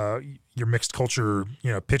your mixed culture,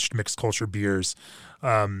 pitched mixed culture beers.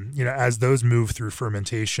 As those move through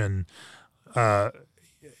fermentation,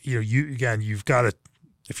 you've got to,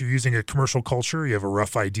 if you're using a commercial culture, you have a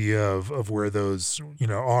rough idea of where those,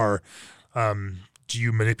 are. Do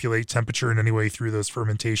you manipulate temperature in any way through those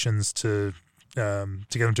fermentations to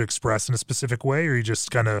get them to express in a specific way, or you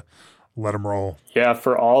just kind of let them roll? Yeah,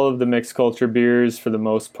 for all of the mixed culture beers, for the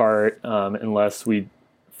most part, unless we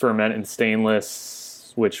ferment in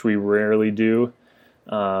stainless, which we rarely do,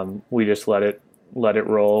 we just let it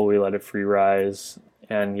roll. We let it free rise,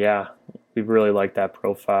 and we really like that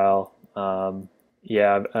profile.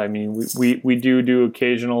 I mean, we do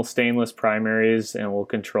occasional stainless primaries, and we'll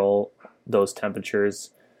control those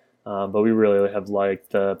temperatures, but we really have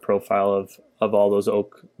liked the profile of all those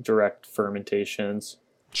oak direct fermentations.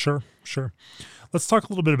 Sure. Let's talk a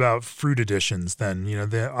little bit about fruit additions then.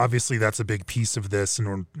 Obviously that's a big piece of this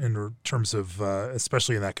in terms of,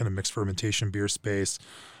 especially in that kind of mixed fermentation beer space,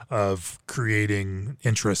 of creating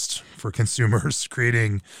interest for consumers,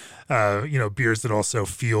 creating, beers that also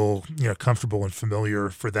feel, comfortable and familiar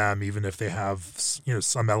for them, even if they have,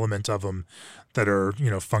 some element of them that are,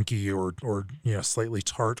 funky or slightly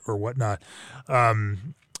tart or whatnot.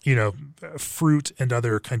 Fruit and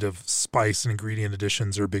other kind of spice and ingredient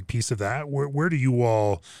additions are a big piece of that. Where do you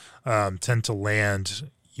all tend to land?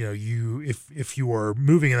 If you are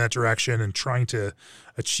moving in that direction and trying to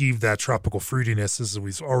achieve that tropical fruitiness, as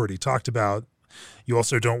we've already talked about, you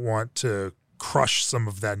also don't want to crush some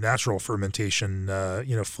of that natural fermentation,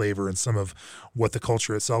 flavor and some of what the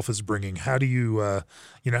culture itself is bringing. How do you, how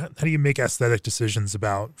do you make aesthetic decisions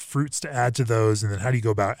about fruits to add to those, and then how do you go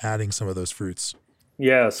about adding some of those fruits?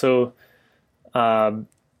 Yeah, so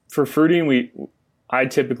for fruiting, I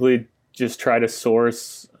typically just try to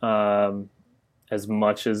source as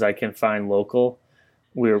much as I can find local.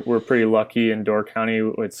 We're pretty lucky in Door County.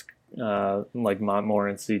 It's like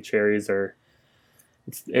Montmorency cherries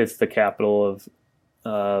it's the capital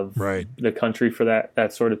of right. the country for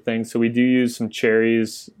that sort of thing. So we do use some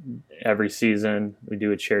cherries every season. We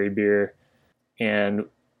do a cherry beer, and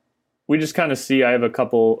we just kind of see. I have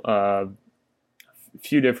a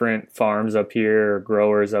few different farms up here, or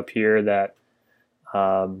growers up here that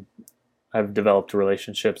I've developed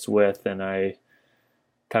relationships with, and I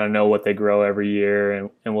kind of know what they grow every year,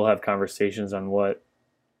 and we'll have conversations on what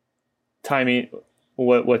timing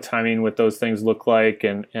with those things look like,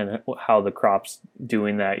 and how the crop's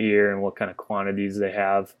doing that year, and what kind of quantities they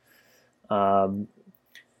have. So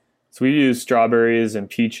we use strawberries and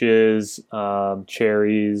peaches,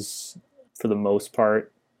 cherries for the most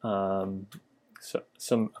part. A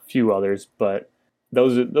few others, but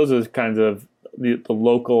those are the kinds of the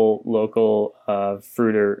local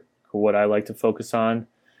fruit are what I like to focus on,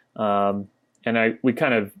 and we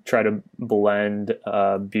kind of try to blend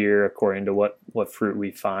beer according to what fruit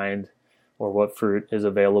we find or what fruit is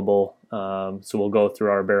available. So we'll go through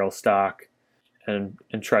our barrel stock and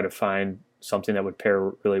try to find something that would pair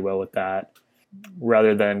really well with that,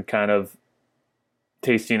 rather than kind of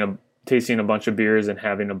tasting a bunch of beers and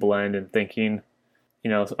having a blend and thinking,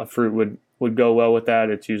 a fruit would go well with that.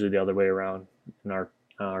 It's usually the other way around in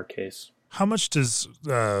our case. How much does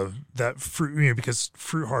that fruit, because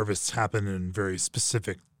fruit harvests happen in very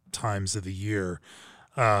specific times of the year,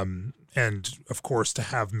 And of course, to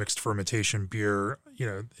have mixed fermentation beer,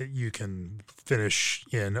 you can finish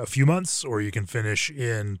in a few months or you can finish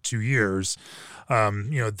in 2 years.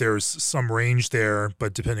 There's some range there,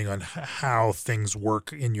 but depending on how things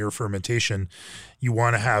work in your fermentation, you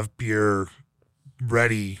want to have beer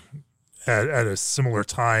ready at a similar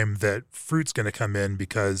time that fruit's going to come in,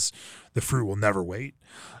 because the fruit will never wait.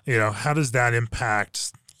 How does that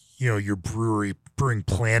impact, your brewing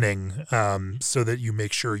planning, so that you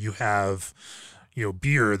make sure you have,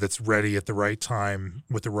 beer that's ready at the right time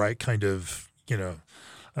with the right kind of,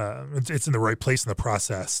 it's in the right place in the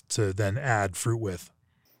process to then add fruit with.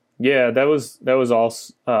 Yeah, that was all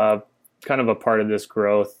kind of a part of this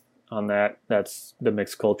growth on that. That's the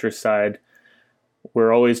mixed culture side.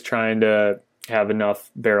 We're always trying to have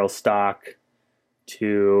enough barrel stock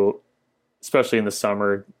to, especially in the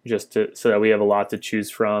summer, so that we have a lot to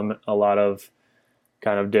choose from, a lot of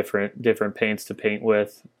kind of different paints to paint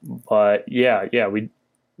with. But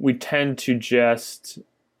we tend to just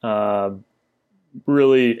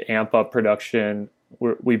really amp up production.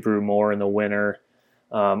 We brew more in the winter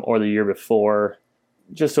or the year before,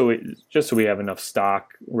 just so we have enough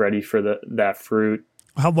stock ready for that fruit.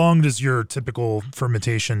 How long does your typical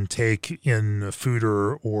fermentation take in a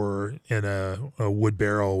foeder or in a wood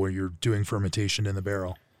barrel where you're doing fermentation in the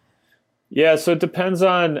barrel? Yeah, so it depends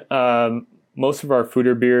on most of our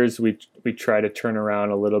foeder beers. We try to turn around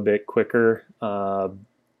a little bit quicker, and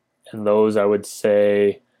those I would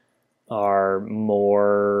say are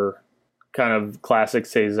more kind of classic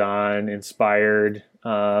saison inspired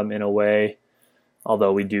in a way.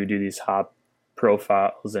 Although we do these hop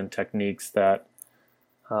profiles and techniques that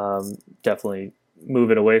definitely move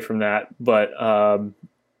it away from that, but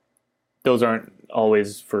those aren't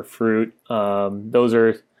always for fruit. Those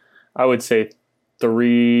are, I would say,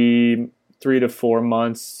 3 to 4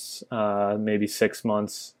 months, maybe 6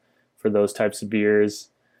 months for those types of beers.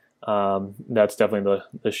 That's definitely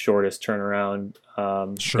the shortest turnaround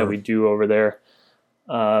Sure. that we do over there.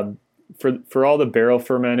 For all the barrel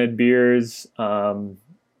fermented beers, I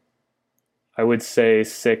would say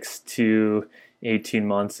 6 to 18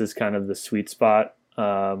 months is kind of the sweet spot.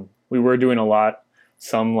 We were doing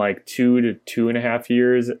some like 2 to 2.5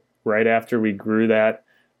 years right after we grew that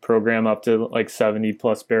program up to like 70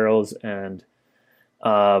 plus barrels. And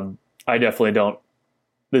I definitely don't,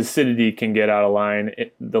 the acidity can get out of line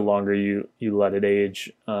the longer you let it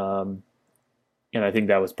age. And I think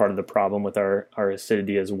that was part of the problem with our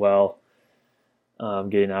acidity as well,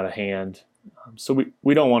 getting out of hand. So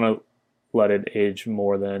we don't want to let it age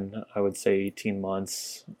more than, I would say, 18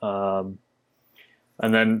 months.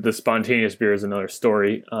 And then the spontaneous beer is another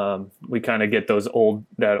story. We kind of get those old,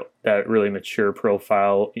 that really mature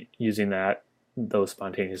profile using those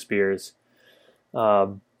spontaneous beers.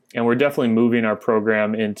 And we're definitely moving our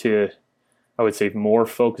program into, I would say, more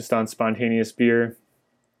focused on spontaneous beer,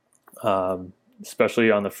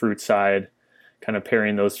 especially on the fruit side, kind of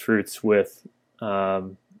pairing those fruits with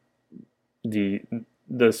the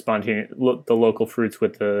spontaneous, the local fruits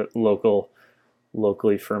with the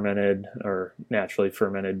locally fermented or naturally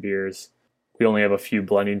fermented beers. We only have a few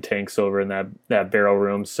blending tanks over in that barrel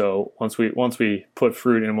room, so once we put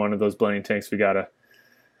fruit in one of those blending tanks, we gotta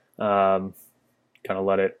kind of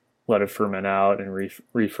let it ferment out and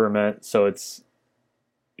re-ferment. So it's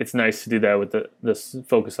nice to do that with this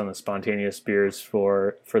focus on the spontaneous beers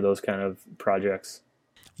for those kind of projects.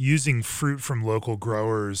 Using fruit from local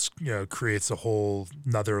growers, creates a whole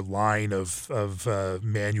another line of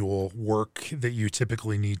manual work that you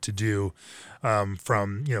typically need to do,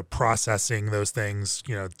 from processing those things,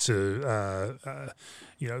 to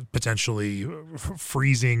potentially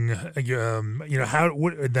freezing,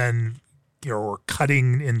 or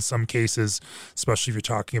cutting in some cases, especially if you're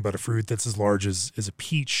talking about a fruit that's as large as a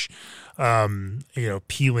peach,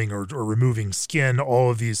 peeling or removing skin, all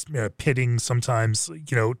of these, pitting sometimes.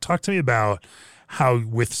 Talk to me about how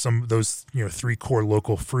with some of those, 3 core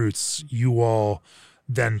local fruits, you all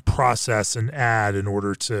then process and add in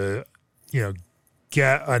order to,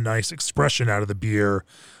 get a nice expression out of the beer,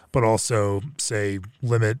 but also, say,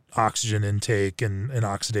 limit oxygen intake and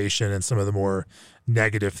oxidation and some of the more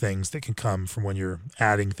negative things that can come from when you're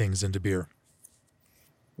adding things into beer.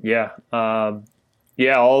 Yeah. All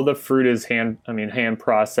the fruit is hand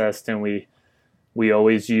processed, and we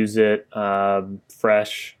always use it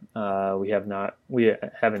fresh. We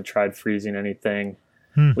haven't tried freezing anything.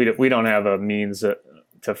 We don't have a means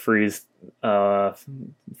to freeze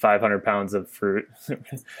 500 pounds of fruit,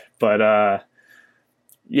 but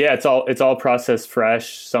it's all processed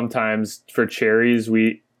fresh. Sometimes for cherries,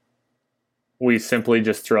 we we simply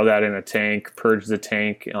just throw that in a tank, purge the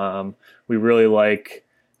tank. We really like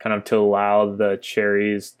kind of to allow the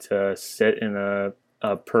cherries to sit in a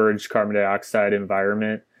purged carbon dioxide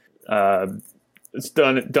environment. It's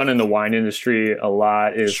done in the wine industry a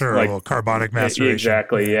lot. Is sure, like, well, carbonic maceration.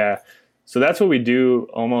 Exactly, yeah. So that's what we do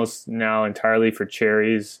almost now entirely for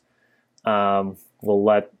cherries. We'll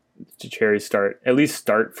let the cherries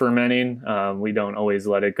start fermenting. We don't always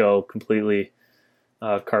let it go completely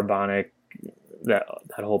carbonic, that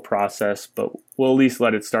whole process, but we'll at least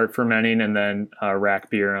let it start fermenting and then rack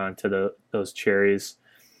beer onto those cherries.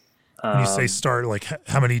 When you say start, like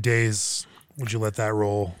how many days would you let that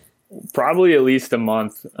roll? Probably at least a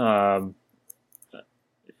month. I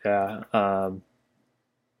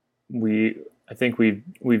think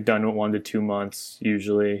we've done it 1 to 2 months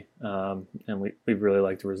usually, and we really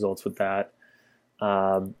like the results with that.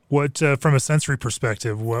 What from a sensory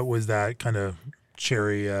perspective, what was that kind of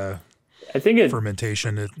cherry I think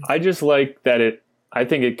fermentation? I just like that I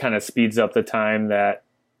think it kind of speeds up the time that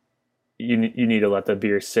you need to let the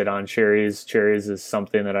beer sit on cherries. Cherries is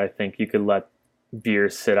something that I think you could let beer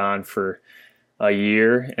sit on for a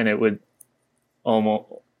year and it would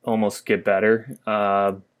almost get better.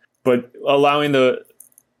 But allowing the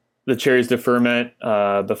cherries to ferment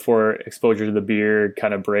before exposure to the beer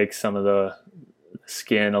kind of breaks some of the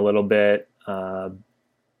skin a little bit.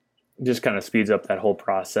 Just kind of speeds up that whole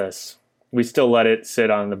process. We still let it sit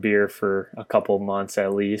on the beer for a couple months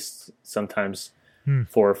at least, sometimes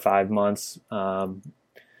 4 or 5 months. But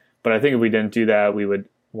I think if we didn't do that, we would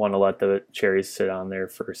want to let the cherries sit on there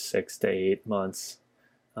for 6 to 8 months.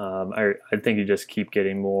 I think you just keep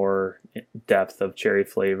getting more depth of cherry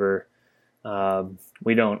flavor.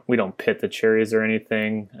 We don't pit the cherries or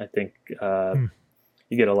anything. I think you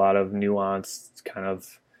get a lot of nuanced kind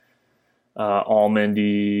of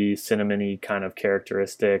almondy, cinnamony kind of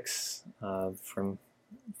characteristics from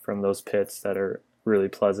those pits that are really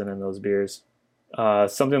pleasant in those beers.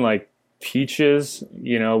 Something like peaches,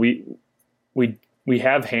 we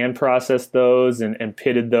have hand processed those and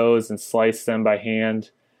pitted those and sliced them by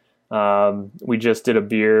hand. We just did a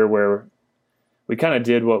beer where we kind of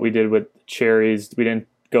did what we did with cherries. We didn't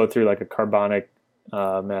go through like a carbonic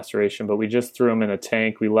maceration, but we just threw them in a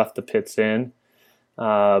tank. We left the pits in,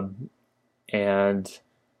 and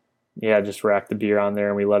just racked the beer on there,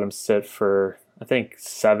 and we let them sit for I think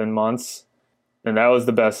 7 months, and that was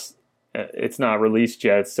the best. It's not released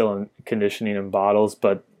yet; it's still in conditioning in bottles,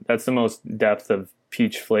 but that's the most depth of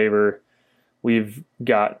peach flavor we've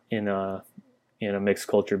got in a mixed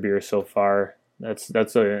culture beer so far.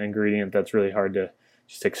 That's an ingredient that's really hard to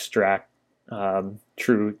just extract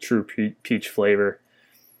true peach flavor.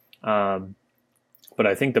 But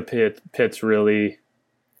I think the pits really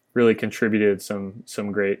contributed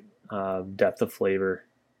some great depth of flavor.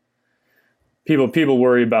 People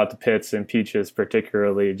worry about the pits and peaches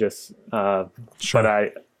particularly, just sure.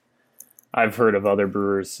 But I've heard of other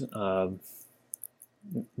brewers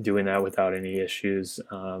doing that without any issues.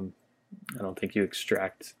 I don't think you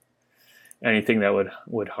extract anything that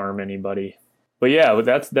would harm anybody. But yeah,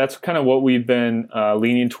 that's kind of what we've been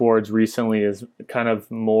leaning towards recently, is kind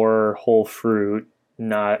of more whole fruit,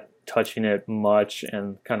 not touching it much,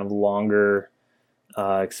 and kind of longer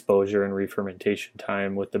exposure and re-fermentation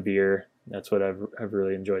time with the beer. That's what I've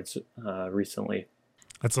really enjoyed recently.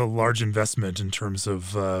 That's a large investment in terms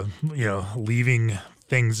of leaving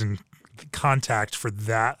things in contact for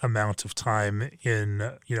that amount of time in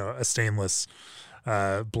a stainless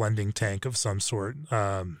blending tank of some sort.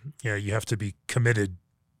 You have to be committed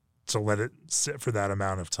to let it sit for that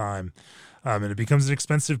amount of time, and it becomes an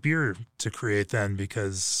expensive beer to create then,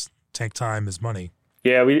 because tank time is money.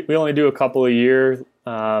 Yeah, we only do a couple a year,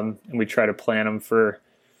 and we try to plan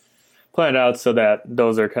it out so that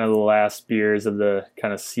those are kind of the last beers of the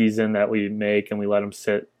kind of season that we make, and we let them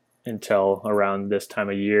sit until around this time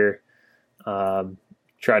of year.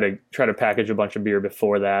 Try to package a bunch of beer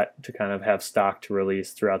before that to kind of have stock to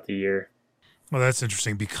release throughout the year. Well, that's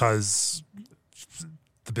interesting because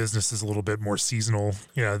the business is a little bit more seasonal.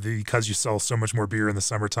 Because you sell so much more beer in the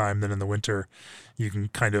summertime than in the winter, you can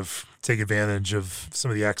kind of take advantage of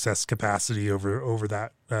some of the excess capacity over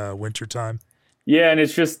that winter time. Yeah, and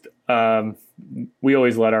it's just we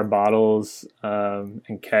always let our bottles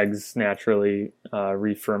and kegs naturally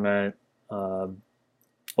re-ferment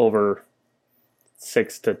over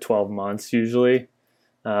 6 to 12 months usually.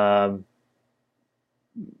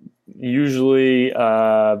 Usually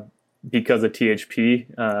because of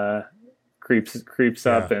THP creeps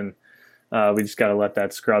up, and we just got to let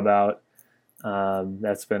that scrub out.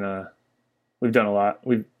 That's been we've done a lot.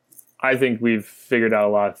 I think we've figured out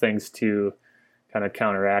a lot of things to kind of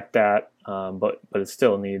counteract that. But it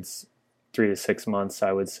still needs 3 to 6 months,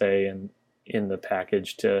 I would say, in the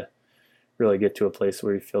package to really get to a place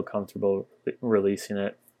where you feel comfortable releasing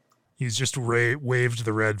it. He's just waved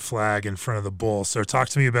the red flag in front of the bull. So talk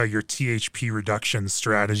to me about your THP reduction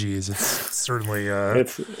strategies. It's certainly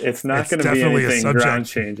it's not going to be anything ground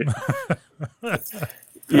changing.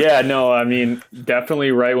 Yeah, no, I mean, definitely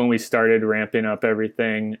right when we started ramping up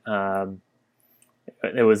everything,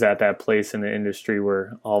 it was at that place in the industry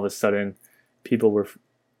where all of a sudden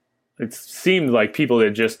it seemed like people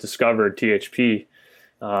had just discovered THP,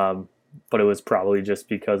 but it was probably just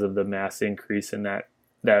because of the mass increase in that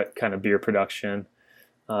kind of beer production.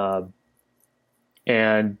 And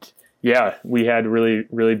yeah, we had really,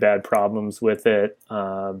 really bad problems with it.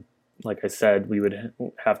 Like I said, we would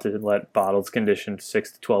have to let bottles condition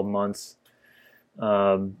 6 to 12 months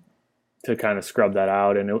to kind of scrub that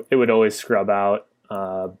out. And it would always scrub out.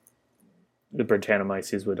 The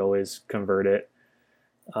Brettanomyces would always convert it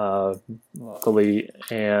locally,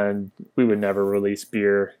 and we would never release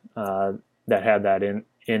beer that had that in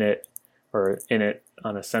it or in it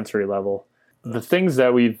on a sensory level. The things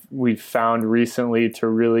that we've found recently to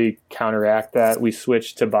really counteract that, we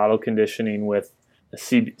switched to bottle conditioning with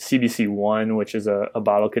CBC1, which is a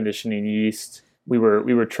bottle conditioning yeast. We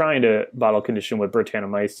were trying to bottle condition with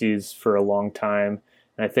Brettanomyces for a long time,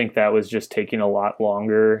 and I think that was just taking a lot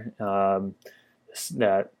longer.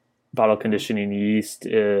 That bottle conditioning yeast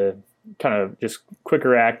kind of just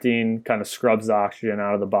quicker acting, kind of scrubs the oxygen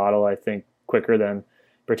out of the bottle, I think, quicker than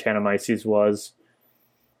Brettanomyces was.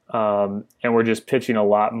 And we're just pitching a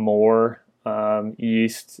lot more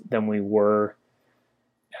yeast than we were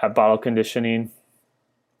at bottle conditioning,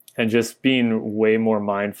 and just being way more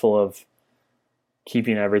mindful of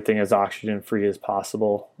keeping everything as oxygen free as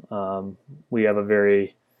possible. We have a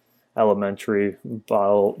very elementary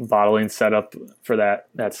bottling setup for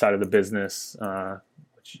that side of the business,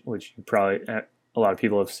 which you probably, a lot of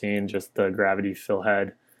people have seen, just the gravity fill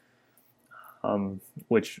head,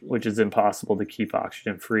 which is impossible to keep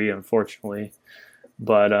oxygen free, unfortunately.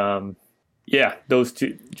 But yeah, those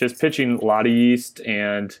two, just pitching a lot of yeast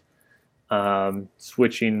and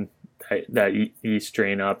switching that yeast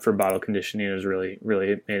strain up for bottle conditioning has really,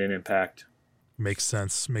 really made an impact. Makes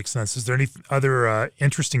sense. Is there any other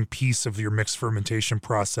interesting piece of your mixed fermentation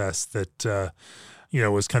process that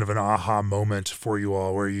was kind of an aha moment for you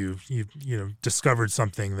all, where you discovered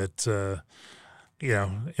something that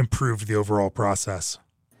improved the overall process?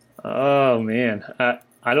 Oh man,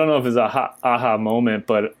 I don't know if it's a aha moment,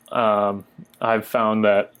 but I've found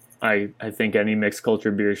that I think any mixed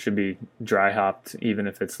culture beer should be dry hopped, even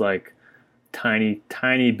if it's like tiny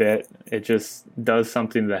bit. It just does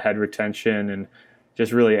something to the head retention and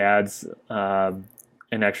just really adds an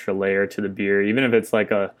extra layer to the beer. Even if it's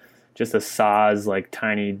like just a Saaz, like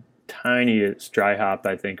tiny dry hop,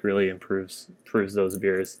 I think really improves those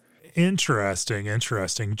beers. Interesting.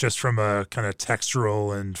 Just from a kind of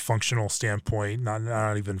textural and functional standpoint,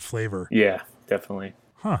 not even flavor. Yeah, definitely.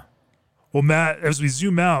 Huh. Well, Matt, as we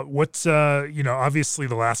zoom out, what's obviously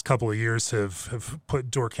the last couple of years have put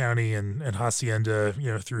Door County and Hacienda,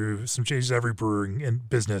 through some changes. Every brewing in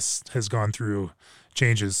business has gone through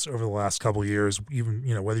changes over the last couple of years,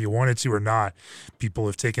 even, whether you wanted to or not. People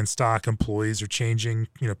have taken stock, employees are changing,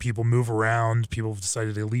 people move around, people have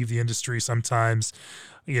decided to leave the industry sometimes.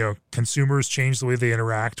 Consumers change the way they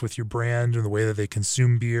interact with your brand and the way that they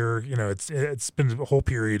consume beer. It's been a whole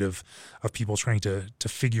period of people trying to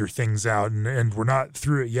figure things out, and we're not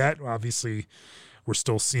through it yet. Obviously, we're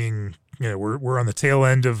still seeing, we're on the tail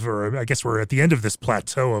end of, or I guess we're at the end of this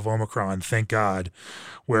plateau of Omicron, thank God,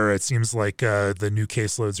 where it seems like the new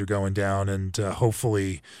caseloads are going down, and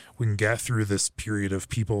hopefully we can get through this period of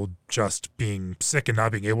people just being sick and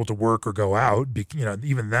not being able to work or go out.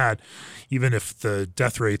 Even if the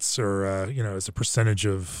death rates are, as a percentage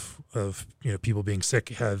of people being sick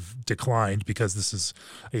have declined because this is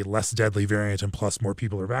a less deadly variant and plus more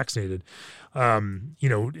people are vaccinated.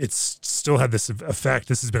 It's still had this effect.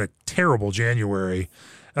 This has been a terrible January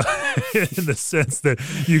in the sense that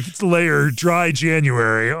you layer dry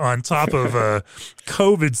January on top of a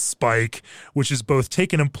COVID spike, which has both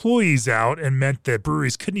taken employees out and meant that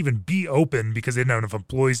breweries couldn't even be open because they didn't have enough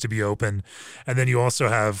employees to be open. And then you also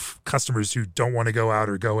have customers who don't want to go out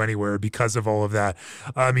or go anywhere because of all of that.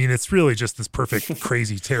 I mean, it's really just this perfect,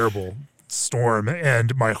 crazy, terrible storm,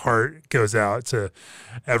 and my heart goes out to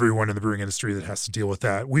everyone in the brewing industry that has to deal with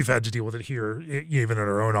that. We've had to deal with it here, even in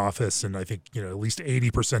our own office, and I think at least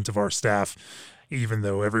 80% of our staff, even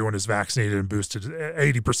though everyone is vaccinated and boosted,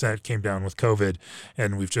 80% came down with COVID,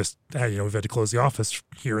 and we've just we've had to close the office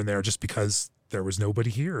here and there just because there was nobody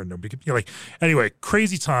here and nobody could, like, anyway,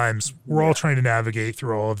 crazy times. We're all trying to navigate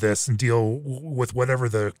through all of this and deal with whatever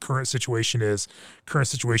the current situation is. Current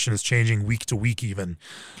situation is changing week to week even.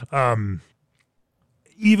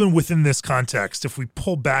 Even within this context, if we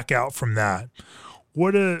pull back out from that,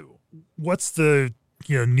 what's the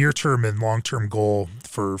near-term and long-term goal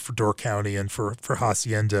for Door County and for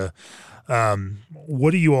Hacienda?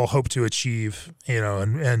 What do you all hope to achieve?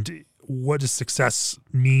 And what does success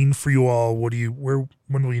mean for you all? When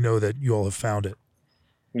will you know that you all have found it?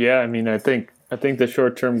 Yeah, I mean, I think the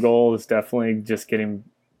short-term goal is definitely just getting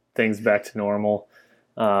things back to normal.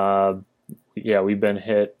 We've been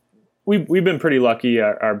hit. We've been pretty lucky.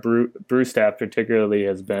 Our brew staff particularly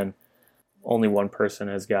has been, only one person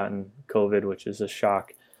has gotten COVID, which is a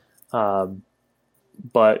shock.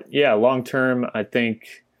 But yeah, long term, I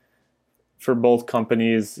think for both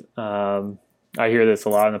companies, I hear this a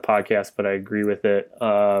lot in the podcast, but I agree with it.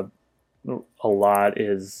 A lot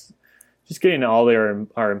is just getting all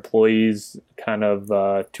our employees kind of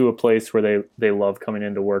to a place where they love coming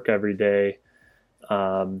into work every day.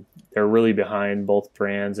 They're really behind both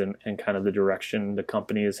brands and kind of the direction the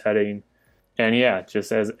company is heading. And yeah,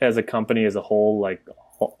 just as a company as a whole, like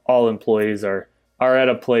all employees are at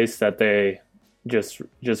a place that they just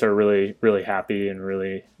are really, really happy and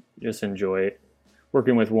really just enjoy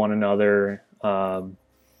working with one another, and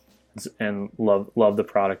love the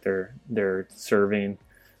product they're serving.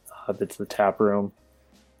 It's the tap room.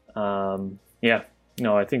 I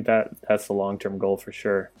think that's the long-term goal for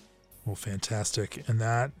sure. Well, fantastic. And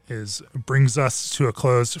that brings us to a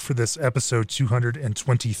close for this episode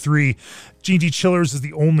 223. G&D Chillers is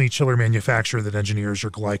the only chiller manufacturer that engineers your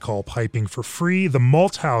glycol piping for free. The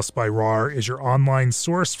Malt House by RAR is your online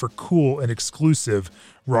source for cool and exclusive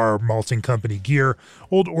RAR Malting Company gear.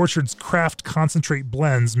 Old Orchard's craft concentrate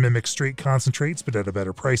blends mimic straight concentrates, but at a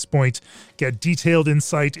better price point. Get detailed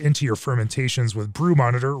insight into your fermentations with Brew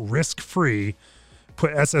Monitor, risk-free.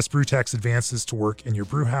 Put SS Brewtech's advances to work in your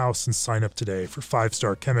brew house and sign up today for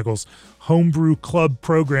 5-Star Chemicals Homebrew Club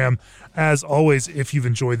program. As always, if you've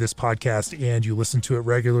enjoyed this podcast and you listen to it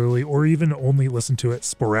regularly or even only listen to it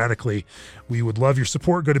sporadically, we would love your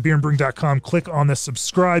support. Go to beerandbrewing.com, click on the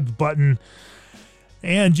subscribe button,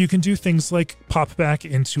 and you can do things like pop back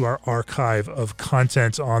into our archive of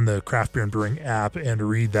content on the Craft Beer and Brewing app and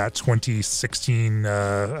read that 2016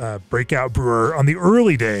 breakout brewer on the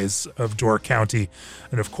early days of Door County.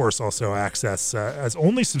 And of course, also access, as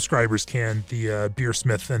only subscribers can, the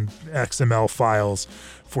Beersmith and XML files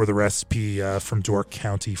for the recipe from Door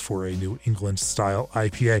County for a New England style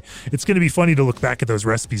IPA. It's going to be funny to look back at those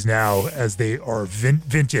recipes now as they are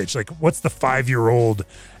vintage. Like, what's the 5-year-old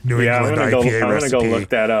New England IPA recipe? I'm going to go look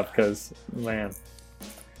that up because, man,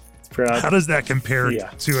 it's proud. How does that compare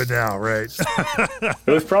to it now, right?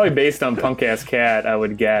 It was probably based on Punk Ass Cat, I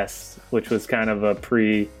would guess, which was kind of a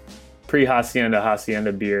pre-Hacienda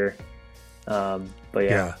beer. But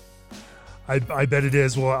yeah. I bet it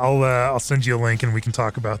is. Well, I'll send you a link and we can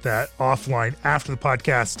talk about that offline after the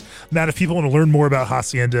podcast. Matt, if people want to learn more about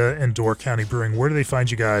Hacienda and Door County Brewing, where do they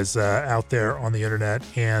find you guys out there on the internet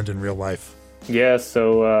and in real life? Yeah,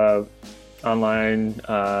 so online,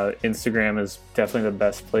 Instagram is definitely the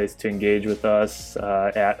best place to engage with us,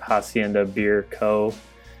 at Hacienda Beer Co.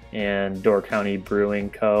 and Door County Brewing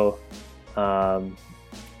Co.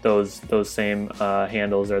 Those same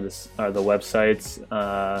handles are the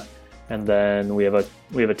websites. And then we have a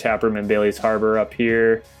tap room in Bailey's Harbor up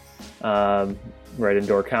here, right in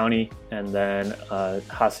Door County, and then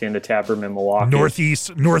Hacienda tap room in Milwaukee.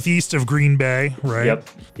 Northeast of Green Bay, right? Yep.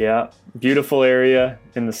 Yeah. Beautiful area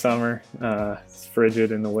in the summer. It's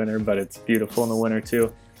frigid in the winter, but it's beautiful in the winter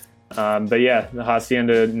too. But yeah, the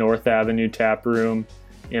Hacienda North Avenue tap room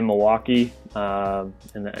in Milwaukee, in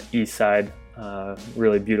the east side.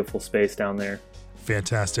 Really beautiful space down there.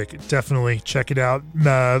 Fantastic. Definitely check it out.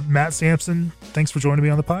 Matt Sampson, thanks for joining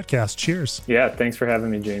me on the podcast. Cheers. Yeah, thanks for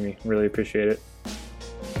having me, Jamie. Really appreciate it.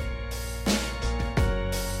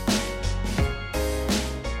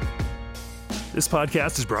 This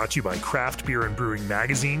podcast is brought to you by Craft Beer and Brewing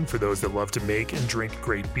Magazine for those that love to make and drink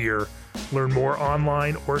great beer. Learn more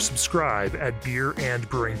online or subscribe at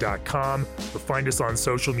beerandbrewing.com or find us on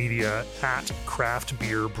social media at Craft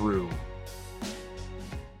Beer Brew.